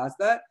abroad has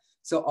that.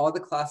 So all the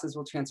classes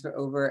will transfer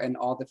over and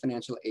all the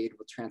financial aid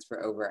will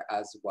transfer over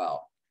as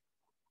well.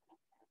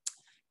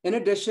 In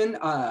addition,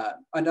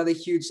 another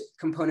huge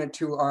component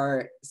to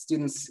our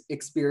students'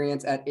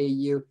 experience at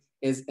AU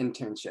is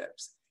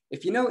internships.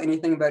 If you know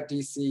anything about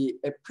DC,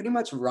 it pretty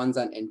much runs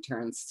on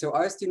interns. So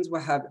our students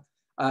will have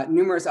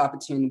numerous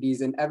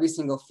opportunities in every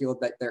single field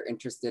that they're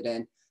interested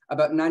in.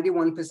 About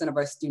 91% of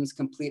our students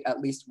complete at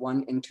least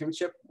one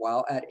internship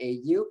while at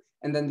AU,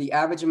 and then the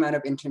average amount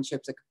of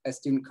internships a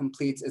student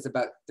completes is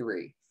about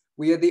 3.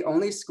 We are the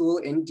only school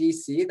in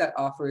DC that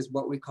offers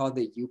what we call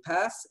the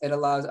U-Pass. It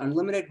allows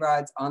unlimited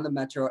rides on the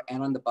metro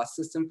and on the bus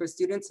system for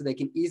students, so they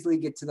can easily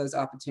get to those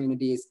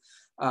opportunities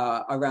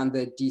around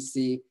the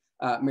DC,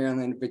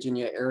 Maryland,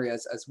 Virginia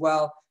areas as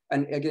well.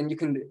 And again,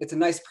 it's a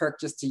nice perk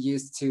just to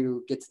use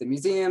to get to the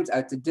museums,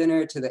 out to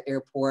dinner, to the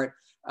airport.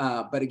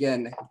 But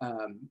again,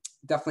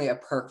 definitely a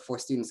perk for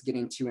students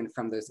getting to and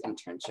from those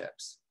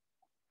internships.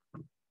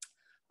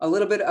 A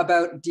little bit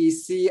about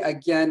DC.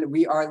 Again,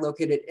 we are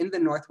located in the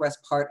northwest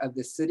part of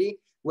the city.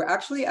 We're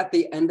actually at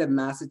the end of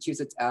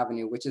Massachusetts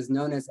Avenue, which is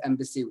known as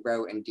Embassy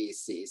Row in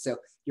DC. So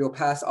you'll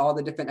pass all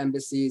the different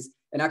embassies.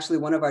 And actually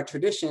one of our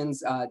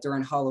traditions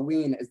during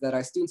Halloween is that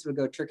our students would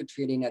go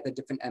trick-or-treating at the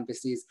different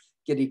embassies,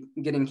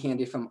 getting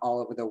candy from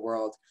all over the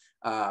world,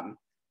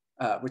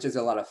 which is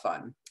a lot of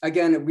fun.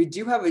 Again, we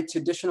do have a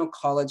traditional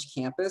college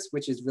campus,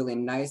 which is really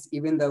nice.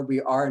 Even though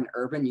we are an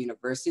urban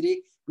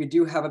university, we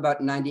do have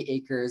about 90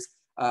 acres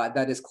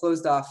that is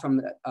closed off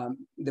from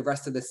the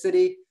rest of the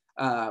city.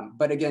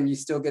 But again, you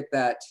still get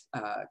that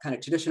kind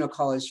of traditional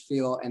college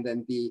feel, and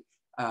then the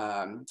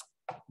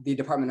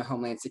Department of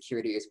Homeland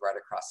Security is right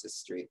across the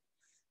street.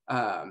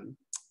 A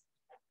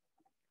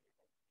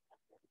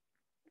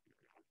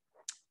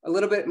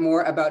little bit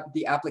more about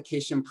the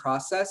application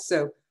process.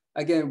 So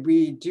again,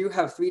 we do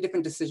have 3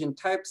 different decision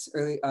types: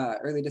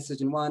 early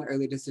decision 1,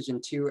 early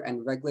decision 2,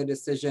 and regular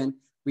decision.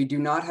 We do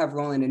not have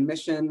roll-in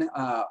admission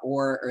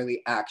or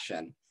early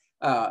action.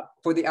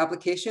 For the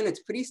application,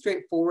 it's pretty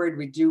straightforward.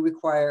 We do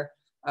require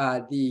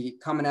the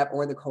Common App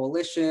or the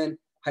Coalition,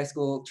 high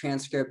school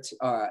transcript,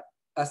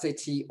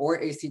 SAT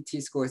or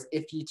ACT scores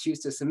if you choose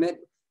to submit.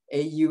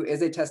 AU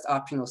is a test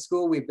optional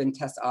school. We've been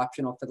test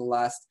optional for the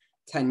last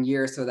 10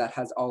 years, so that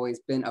has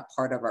always been a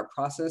part of our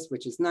process,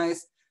 which is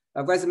nice.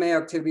 A resume,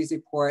 activities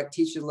report,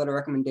 teacher letter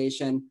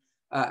recommendation,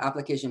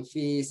 application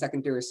fee,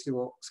 secondary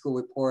school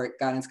report,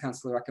 guidance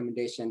counselor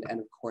recommendation,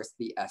 and of course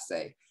the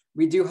essay.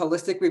 We do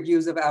holistic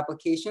reviews of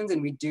applications,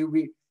 and we do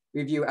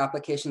review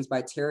applications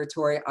by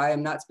territory. I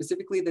am not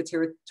specifically the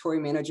territory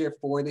manager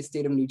for the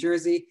state of New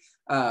Jersey.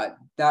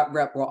 That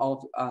rep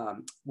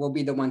will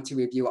be the one to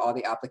review all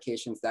the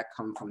applications that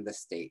come from the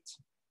state.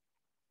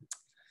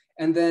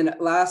 And then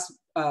last,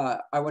 I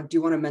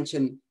do want to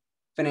mention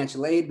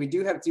financial aid. We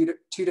do have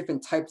two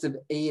different types of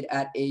aid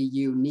at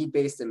AU,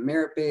 need-based and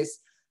merit-based.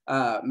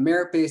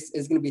 Merit-based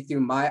is going to be through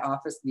my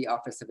office, the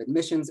Office of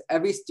Admissions.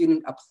 Every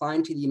student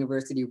applying to the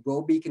university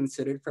will be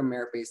considered for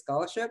merit-based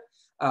scholarship.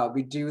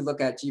 We do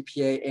look at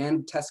GPA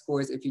and test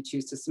scores if you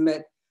choose to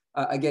submit.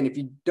 Again, if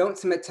you don't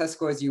submit test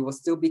scores, you will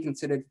still be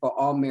considered for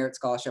all merit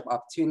scholarship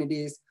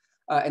opportunities.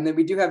 And then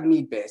we do have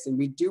need-based, and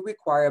we do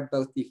require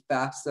both the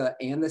FAFSA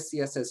and the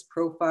CSS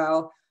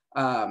profile.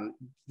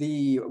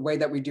 The way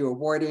that we do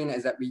awarding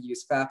is that we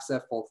use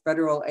FAFSA for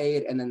federal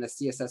aid, and then the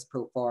CSS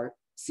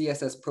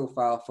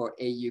profile for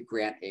AU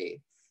grant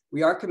aid.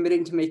 We are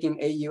committed to making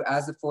AU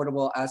as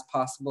affordable as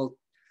possible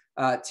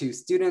to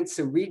students.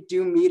 So we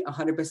do meet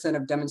 100%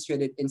 of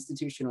demonstrated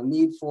institutional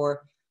need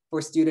for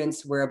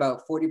students, where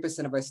about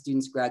 40% of our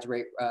students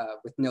graduate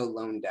with no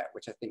loan debt,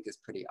 which I think is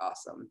pretty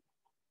awesome.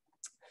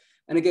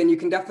 And again, you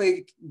can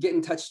definitely get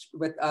in touch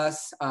with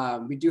us.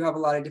 We do have a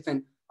lot of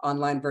different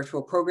online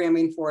virtual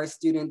programming for our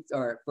students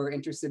or for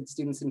interested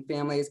students and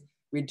families.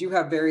 We do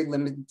have very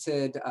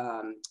limited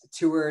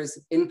tours,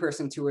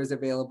 in-person tours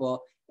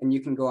available, and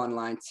you can go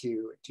online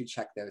to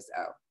check those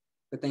out.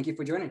 But thank you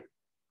for joining.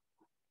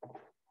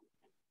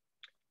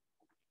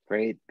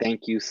 Great,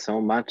 thank you so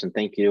much. And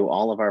thank you to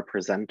all of our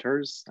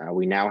presenters.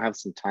 We now have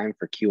some time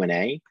for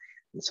Q&A.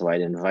 And so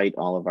I'd invite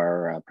all of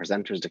our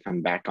presenters to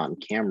come back on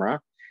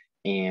camera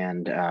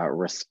and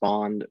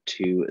respond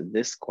to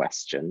this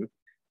question.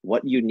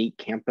 What unique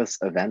campus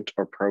event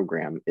or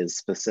program is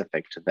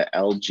specific to the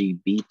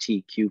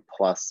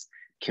LGBTQ+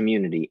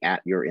 community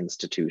at your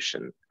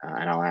institution?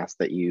 And I'll ask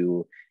that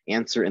you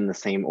answer in the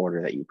same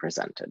order that you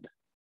presented.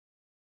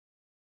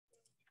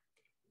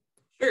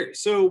 Sure.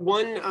 So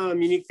one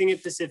unique thing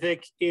at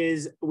Pacific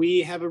is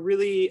we have a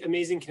really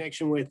amazing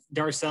connection with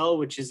Darcel,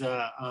 which is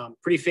a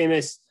pretty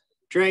famous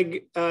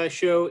drag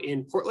show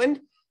in Portland.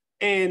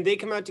 And they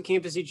come out to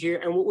campus each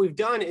year. And what we've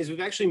done is we've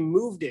actually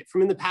moved it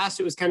from, in the past,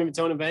 it was kind of its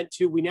own event,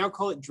 to we now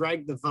call it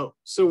Drag the Vote.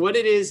 So what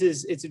it is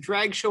it's a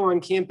drag show on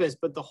campus,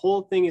 but the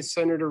whole thing is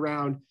centered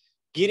around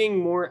getting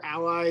more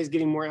allies,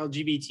 getting more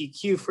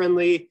LGBTQ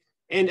friendly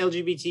and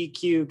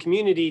LGBTQ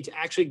community to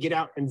actually get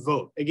out and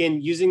vote.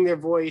 Again, using their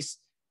voice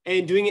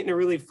and doing it in a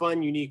really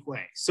fun, unique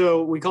way.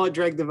 So we call it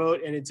Drag the Vote,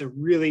 and it's a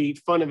really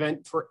fun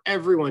event for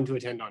everyone to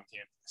attend on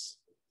campus.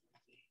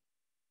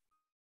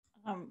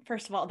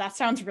 First of all, that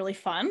sounds really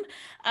fun.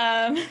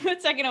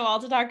 But second of all,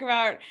 to talk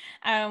about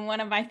one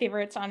of my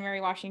favorites on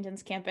Mary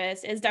Washington's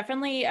campus is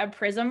definitely a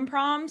PRISM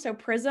prom. So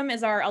PRISM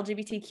is our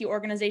LGBTQ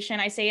organization.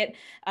 I say it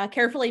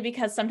carefully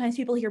because sometimes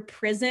people hear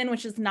prison,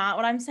 which is not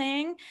what I'm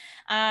saying.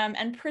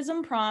 And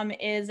PRISM prom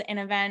is an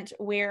event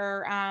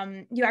where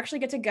you actually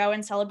get to go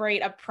and celebrate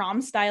a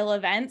prom style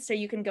event. So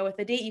you can go with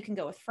a date, you can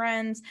go with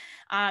friends.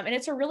 And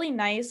it's a really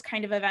nice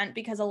kind of event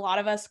because a lot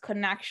of us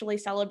couldn't actually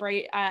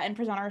celebrate and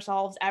present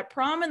ourselves at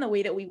prom in the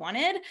way that we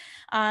wanted.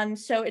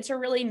 So it's a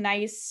really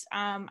nice,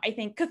 I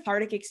think,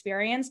 cathartic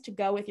experience to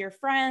go with your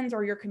friends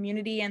or your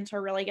community and to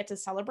really get to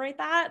celebrate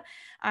that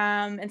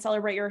and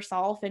celebrate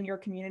yourself and your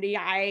community.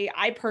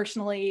 I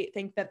personally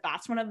think that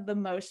that's one of the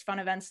most fun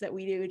events that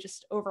we do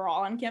just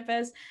overall on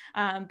campus,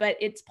 but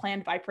it's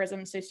planned by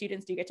PRISM, so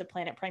students do get to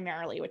plan it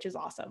primarily, which is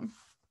awesome.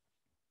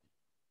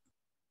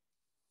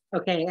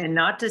 Okay, and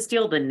not to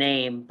steal the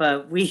name,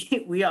 but we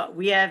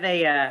have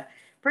a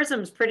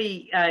PRISM's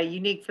pretty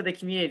unique for the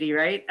community,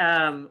 right?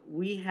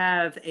 We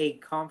have a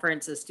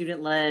conference, a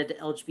student-led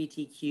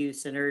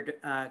LGBTQ-centered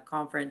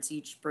conference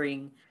each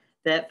spring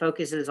that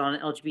focuses on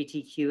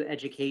LGBTQ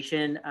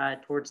education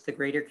towards the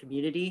greater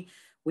community.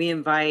 We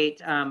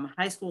invite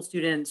high school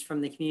students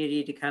from the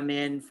community to come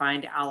in,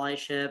 find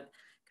allyship,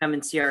 come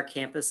and see our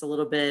campus a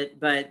little bit,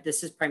 but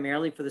this is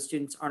primarily for the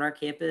students on our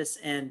campus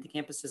and the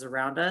campuses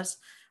around us.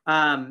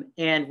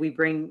 And we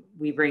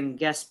bring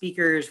guest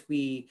speakers.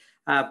 We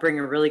bring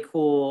a really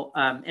cool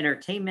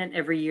entertainment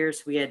every year.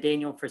 So we had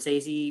Daniel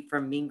Frazzese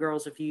from Mean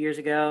Girls a few years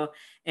ago,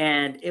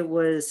 and it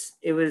was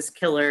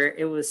killer.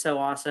 It was so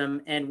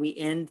awesome. And we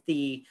end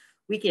the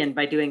weekend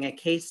by doing a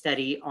case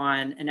study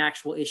on an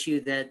actual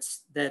issue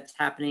that's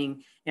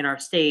happening in our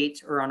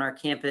state or on our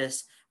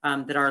campus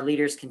that our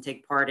leaders can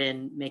take part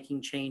in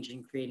making change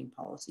and creating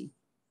policy.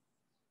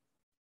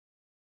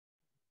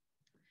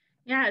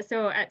 Yeah,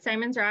 so at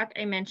Simon's Rock,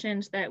 I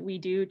mentioned that we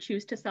do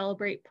choose to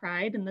celebrate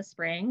Pride in the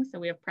spring. So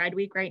we have Pride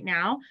Week right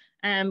now.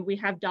 We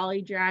have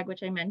Dolly Drag,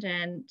 which I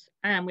mentioned.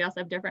 We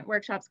also have different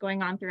workshops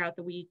going on throughout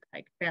the week,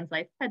 like Trans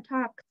Life TED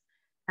Talks,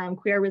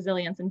 Queer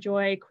Resilience and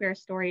Joy, Queer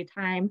Story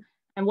Time.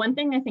 And one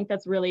thing I think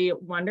that's really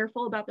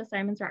wonderful about the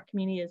Simon's Rock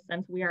community is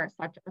since we are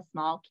such a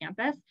small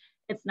campus,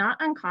 it's not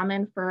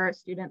uncommon for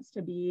students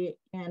to be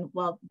in,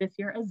 well, this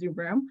year a Zoom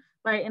room,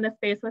 but in a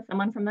space with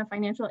someone from the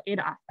financial aid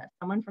office,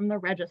 someone from the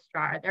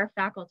registrar, their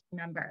faculty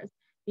members,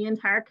 the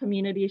entire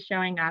community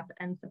showing up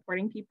and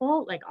supporting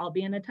people. Like I'll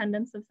be in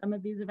attendance of some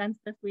of these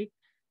events this week.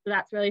 So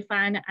that's really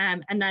fun.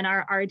 And then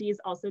our RDs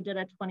also did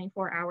a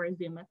 24-hour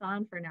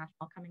Zoom-a-thon for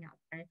National Coming Out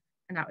Day.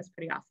 And that was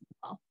pretty awesome as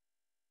well.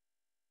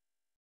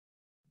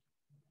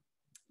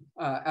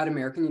 At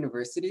American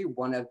University,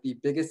 one of the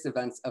biggest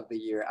events of the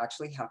year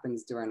actually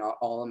happens during our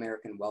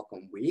All-American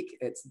Welcome Week.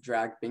 It's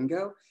Drag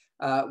Bingo,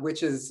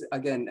 which is,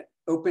 again,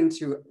 open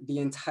to the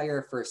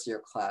entire first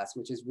year class,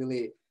 which is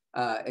really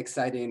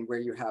exciting, where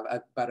you have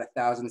about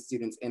 1,000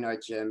 students in our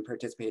gym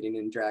participating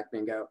in Drag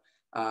Bingo,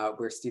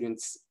 where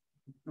students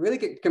really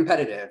get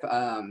competitive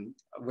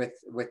with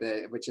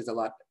it, which is a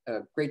lot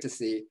great to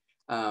see.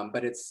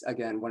 But it's,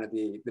 again, one of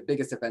the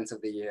biggest events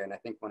of the year, and I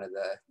think one of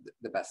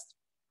the best.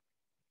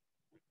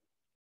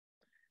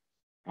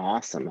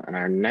 Awesome. And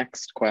our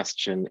next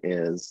question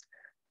is,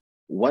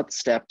 what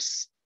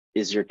steps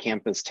is your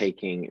campus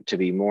taking to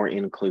be more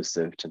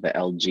inclusive to the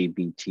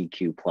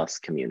LGBTQ plus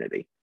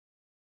community?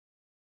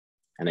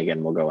 And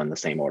again, we'll go in the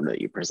same order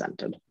that you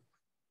presented.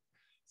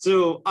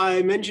 So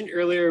I mentioned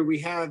earlier, we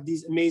have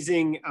these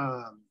amazing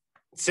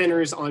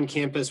centers on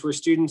campus where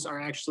students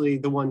are actually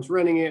the ones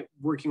running it,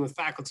 working with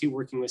faculty,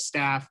 working with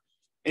staff.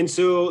 And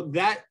so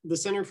the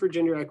Center for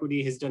Gender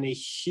Equity has done a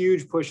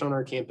huge push on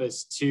our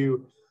campus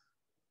to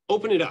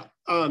open it up.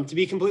 To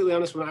be completely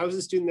honest, when I was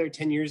a student there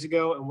 10 years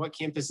ago and what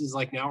campus is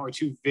like now are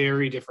two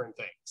very different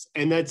things.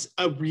 And that's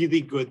a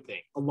really good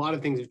thing. A lot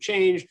of things have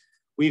changed.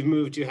 We've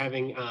moved to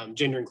having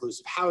gender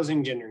inclusive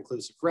housing, gender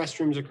inclusive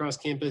restrooms across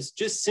campus,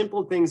 just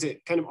simple things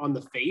that kind of on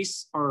the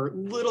face are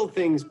little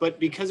things, but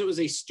because it was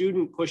a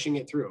student pushing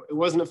it through, it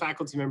wasn't a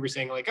faculty member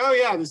saying like, oh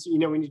yeah, this, we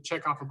need to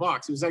check off a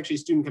box. It was actually a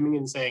student coming in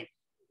and saying,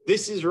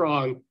 this is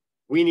wrong,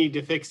 we need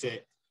to fix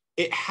it.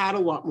 It had a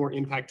lot more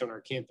impact on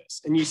our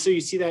campus. And so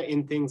you see that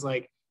in things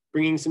like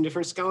bringing some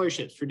different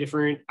scholarships for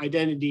different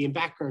identity and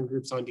background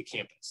groups onto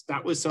campus.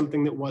 That was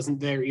something that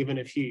wasn't there even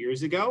a few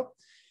years ago.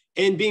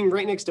 And being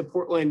right next to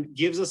Portland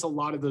gives us a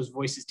lot of those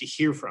voices to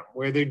hear from,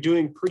 where they're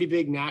doing pretty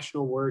big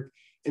national work.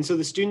 And so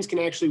the students can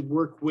actually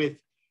work with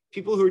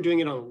people who are doing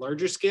it on a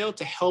larger scale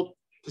to help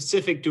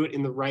Pacific do it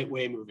in the right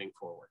way moving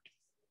forward.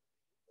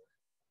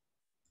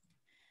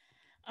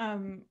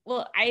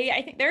 Well,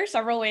 I think there are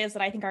several ways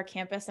that I think our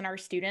campus and our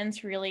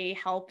students really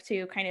help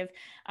to kind of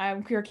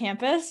queer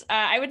campus.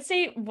 I would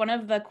say one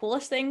of the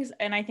coolest things,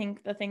 and I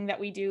think the thing that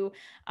we do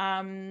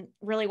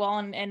really well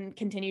and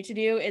continue to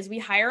do, is we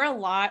hire a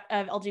lot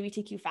of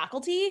LGBTQ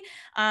faculty.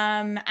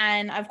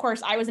 And of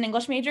course, I was an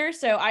English major,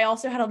 so I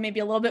also had maybe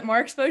a little bit more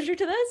exposure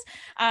to this.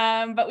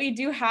 But we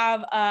do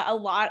have a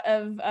lot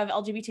of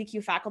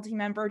LGBTQ faculty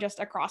member just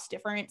across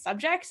different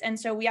subjects. And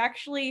so we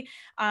actually,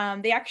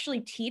 they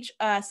actually teach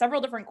several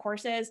different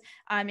courses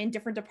in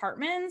different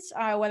departments,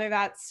 whether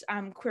that's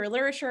queer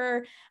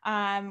literature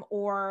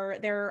or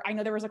I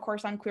know there was a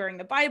course on queering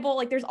the Bible.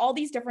 Like there's all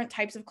these different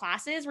types of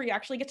classes where you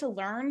actually get to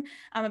learn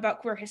about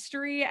queer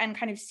history and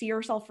kind of see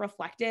yourself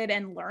reflected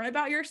and learn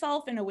about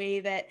yourself in a way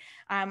that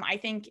I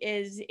think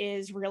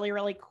is really,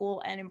 really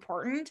cool and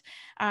important.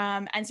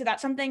 And so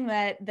that's something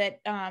that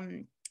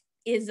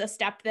is a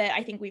step that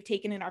I think we've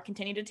taken and are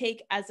continue to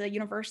take as a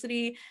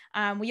university.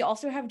 We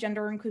also have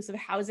gender inclusive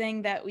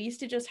housing that we used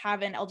to just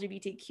have an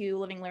LGBTQ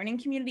living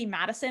learning community,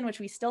 Madison,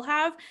 which we still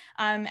have.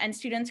 And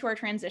students who are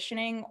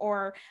transitioning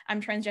or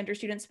transgender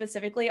students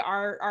specifically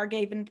are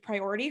given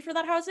priority for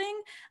that housing.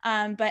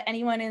 But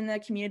anyone in the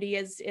community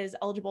is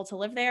eligible to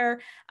live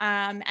there.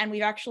 And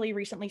we've actually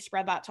recently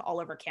spread that to all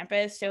over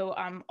campus. So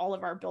all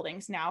of our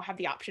buildings now have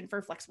the option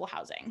for flexible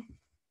housing.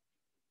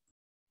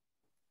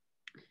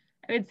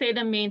 I would say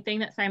the main thing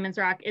that Simon's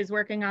Rock is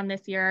working on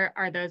this year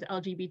are those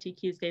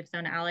LGBTQ Safe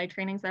Zone Ally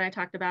trainings that I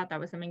talked about. That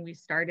was something we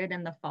started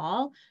in the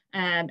fall,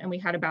 and we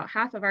had about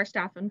half of our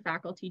staff and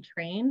faculty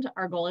trained.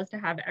 Our goal is to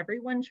have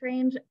everyone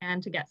trained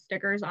and to get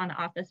stickers on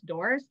office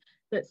doors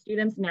so that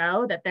students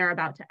know that they're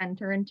about to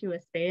enter into a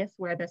space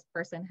where this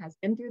person has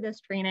been through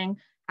this training,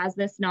 has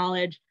this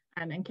knowledge,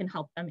 and can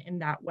help them in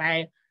that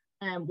way.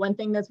 One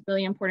thing that's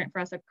really important for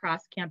us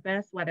across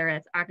campus, whether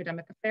it's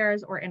academic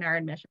affairs or in our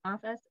admission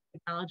office,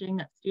 acknowledging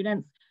that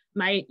students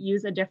might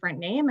use a different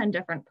name and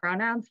different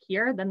pronouns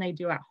here than they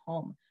do at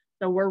home.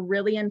 So we're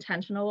really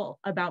intentional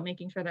about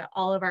making sure that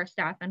all of our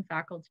staff and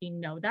faculty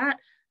know that,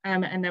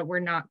 and that we're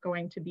not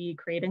going to be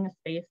creating a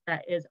space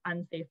that is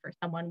unsafe for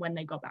someone when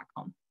they go back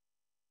home.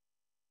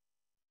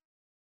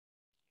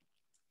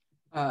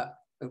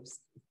 Oops,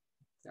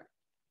 sorry.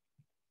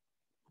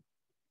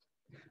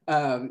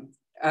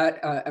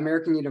 At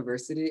American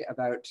University,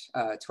 about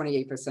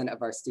 28%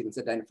 of our students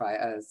identify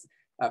as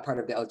part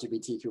of the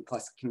LGBTQ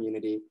plus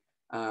community.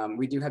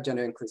 We do have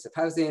gender inclusive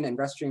housing and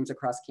restrooms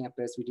across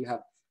campus. We do have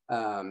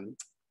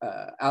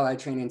ally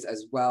trainings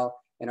as well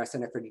in our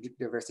Center for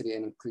Diversity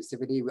and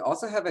Inclusivity. We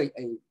also have a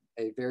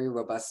very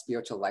robust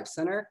spiritual life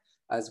center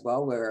as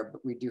well, where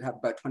we do have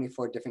about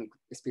 24 different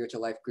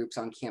spiritual life groups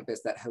on campus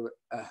that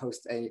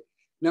host a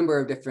number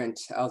of different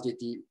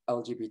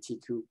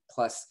LGBTQ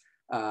plus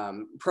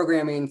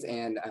programmings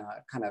and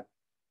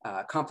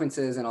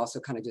conferences, and also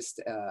kind of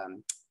just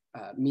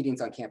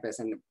meetings on campus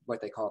and what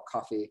they call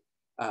coffee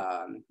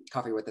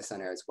with the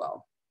center as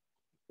well.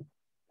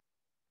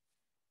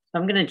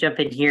 I'm going to jump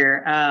in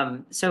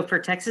here. So for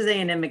Texas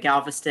A&M at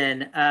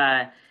Galveston,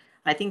 I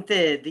think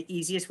the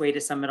easiest way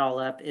to sum it all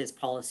up is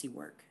policy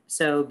work.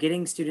 So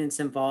getting students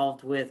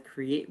involved with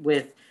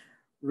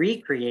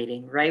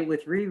recreating, right,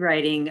 with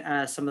rewriting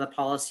some of the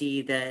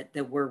policy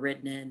that were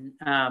written in,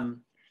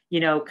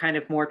 kind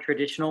of more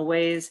traditional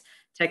ways.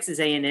 Texas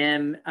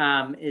A&M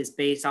is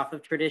based off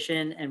of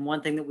tradition. And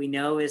one thing that we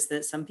know is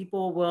that some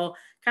people will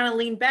kind of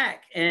lean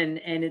back and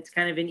it's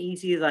kind of an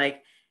easy,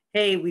 like,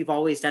 hey, we've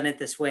always done it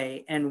this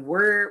way. And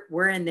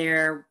we're in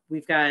there.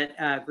 We've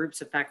got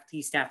groups of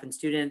faculty, staff, and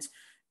students,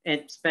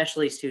 and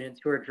especially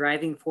students who are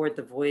driving forward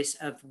the voice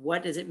of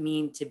what does it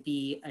mean to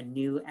be a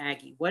new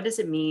Aggie? What does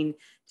it mean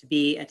to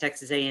be a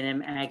Texas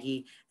A&M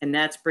Aggie? And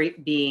that's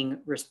being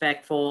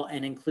respectful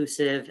and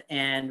inclusive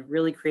and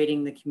really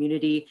creating the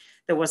community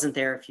that wasn't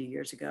there a few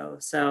years ago.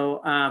 So,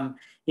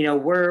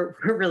 we're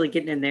really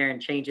getting in there and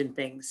changing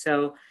things.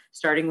 So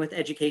starting with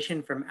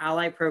education from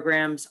ally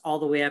programs all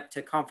the way up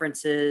to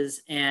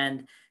conferences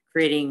and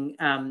creating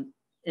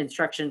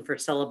instruction for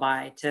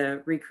syllabi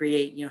to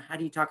recreate, how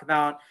do you talk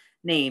about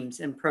names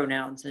and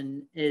pronouns,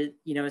 and is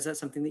that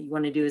something that you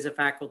want to do as a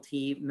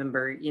faculty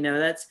member?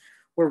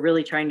 We're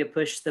really trying to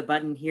push the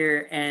button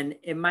here, and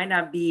it might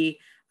not be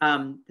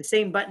the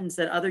same buttons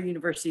that other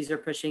universities are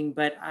pushing,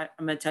 but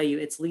I'm going to tell you,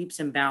 it's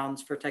leaps and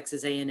bounds for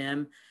Texas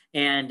A&M,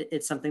 and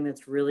it's something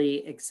that's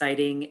really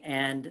exciting.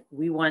 And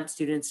we want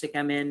students to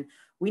come in.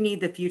 We need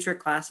the future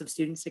class of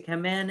students to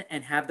come in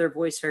and have their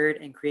voice heard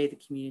and create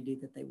the community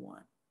that they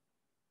want.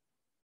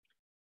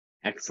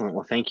 Excellent.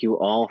 Well, thank you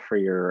all for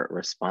your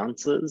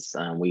responses.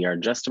 We are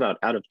just about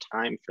out of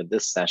time for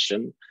this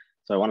session.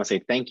 So I want to say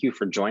thank you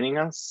for joining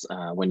us.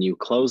 When you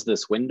close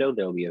this window,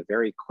 there will be a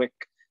very quick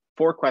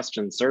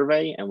 4-question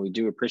survey, and we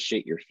do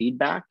appreciate your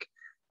feedback.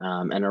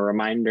 And a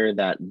reminder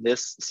that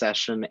this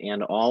session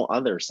and all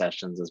other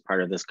sessions as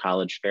part of this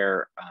college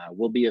fair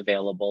will be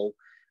available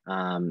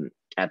at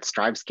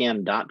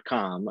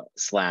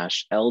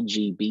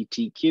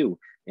strivescan.com/LGBTQ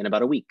in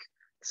about a week.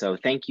 So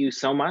thank you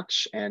so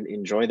much and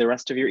enjoy the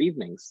rest of your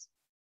evenings.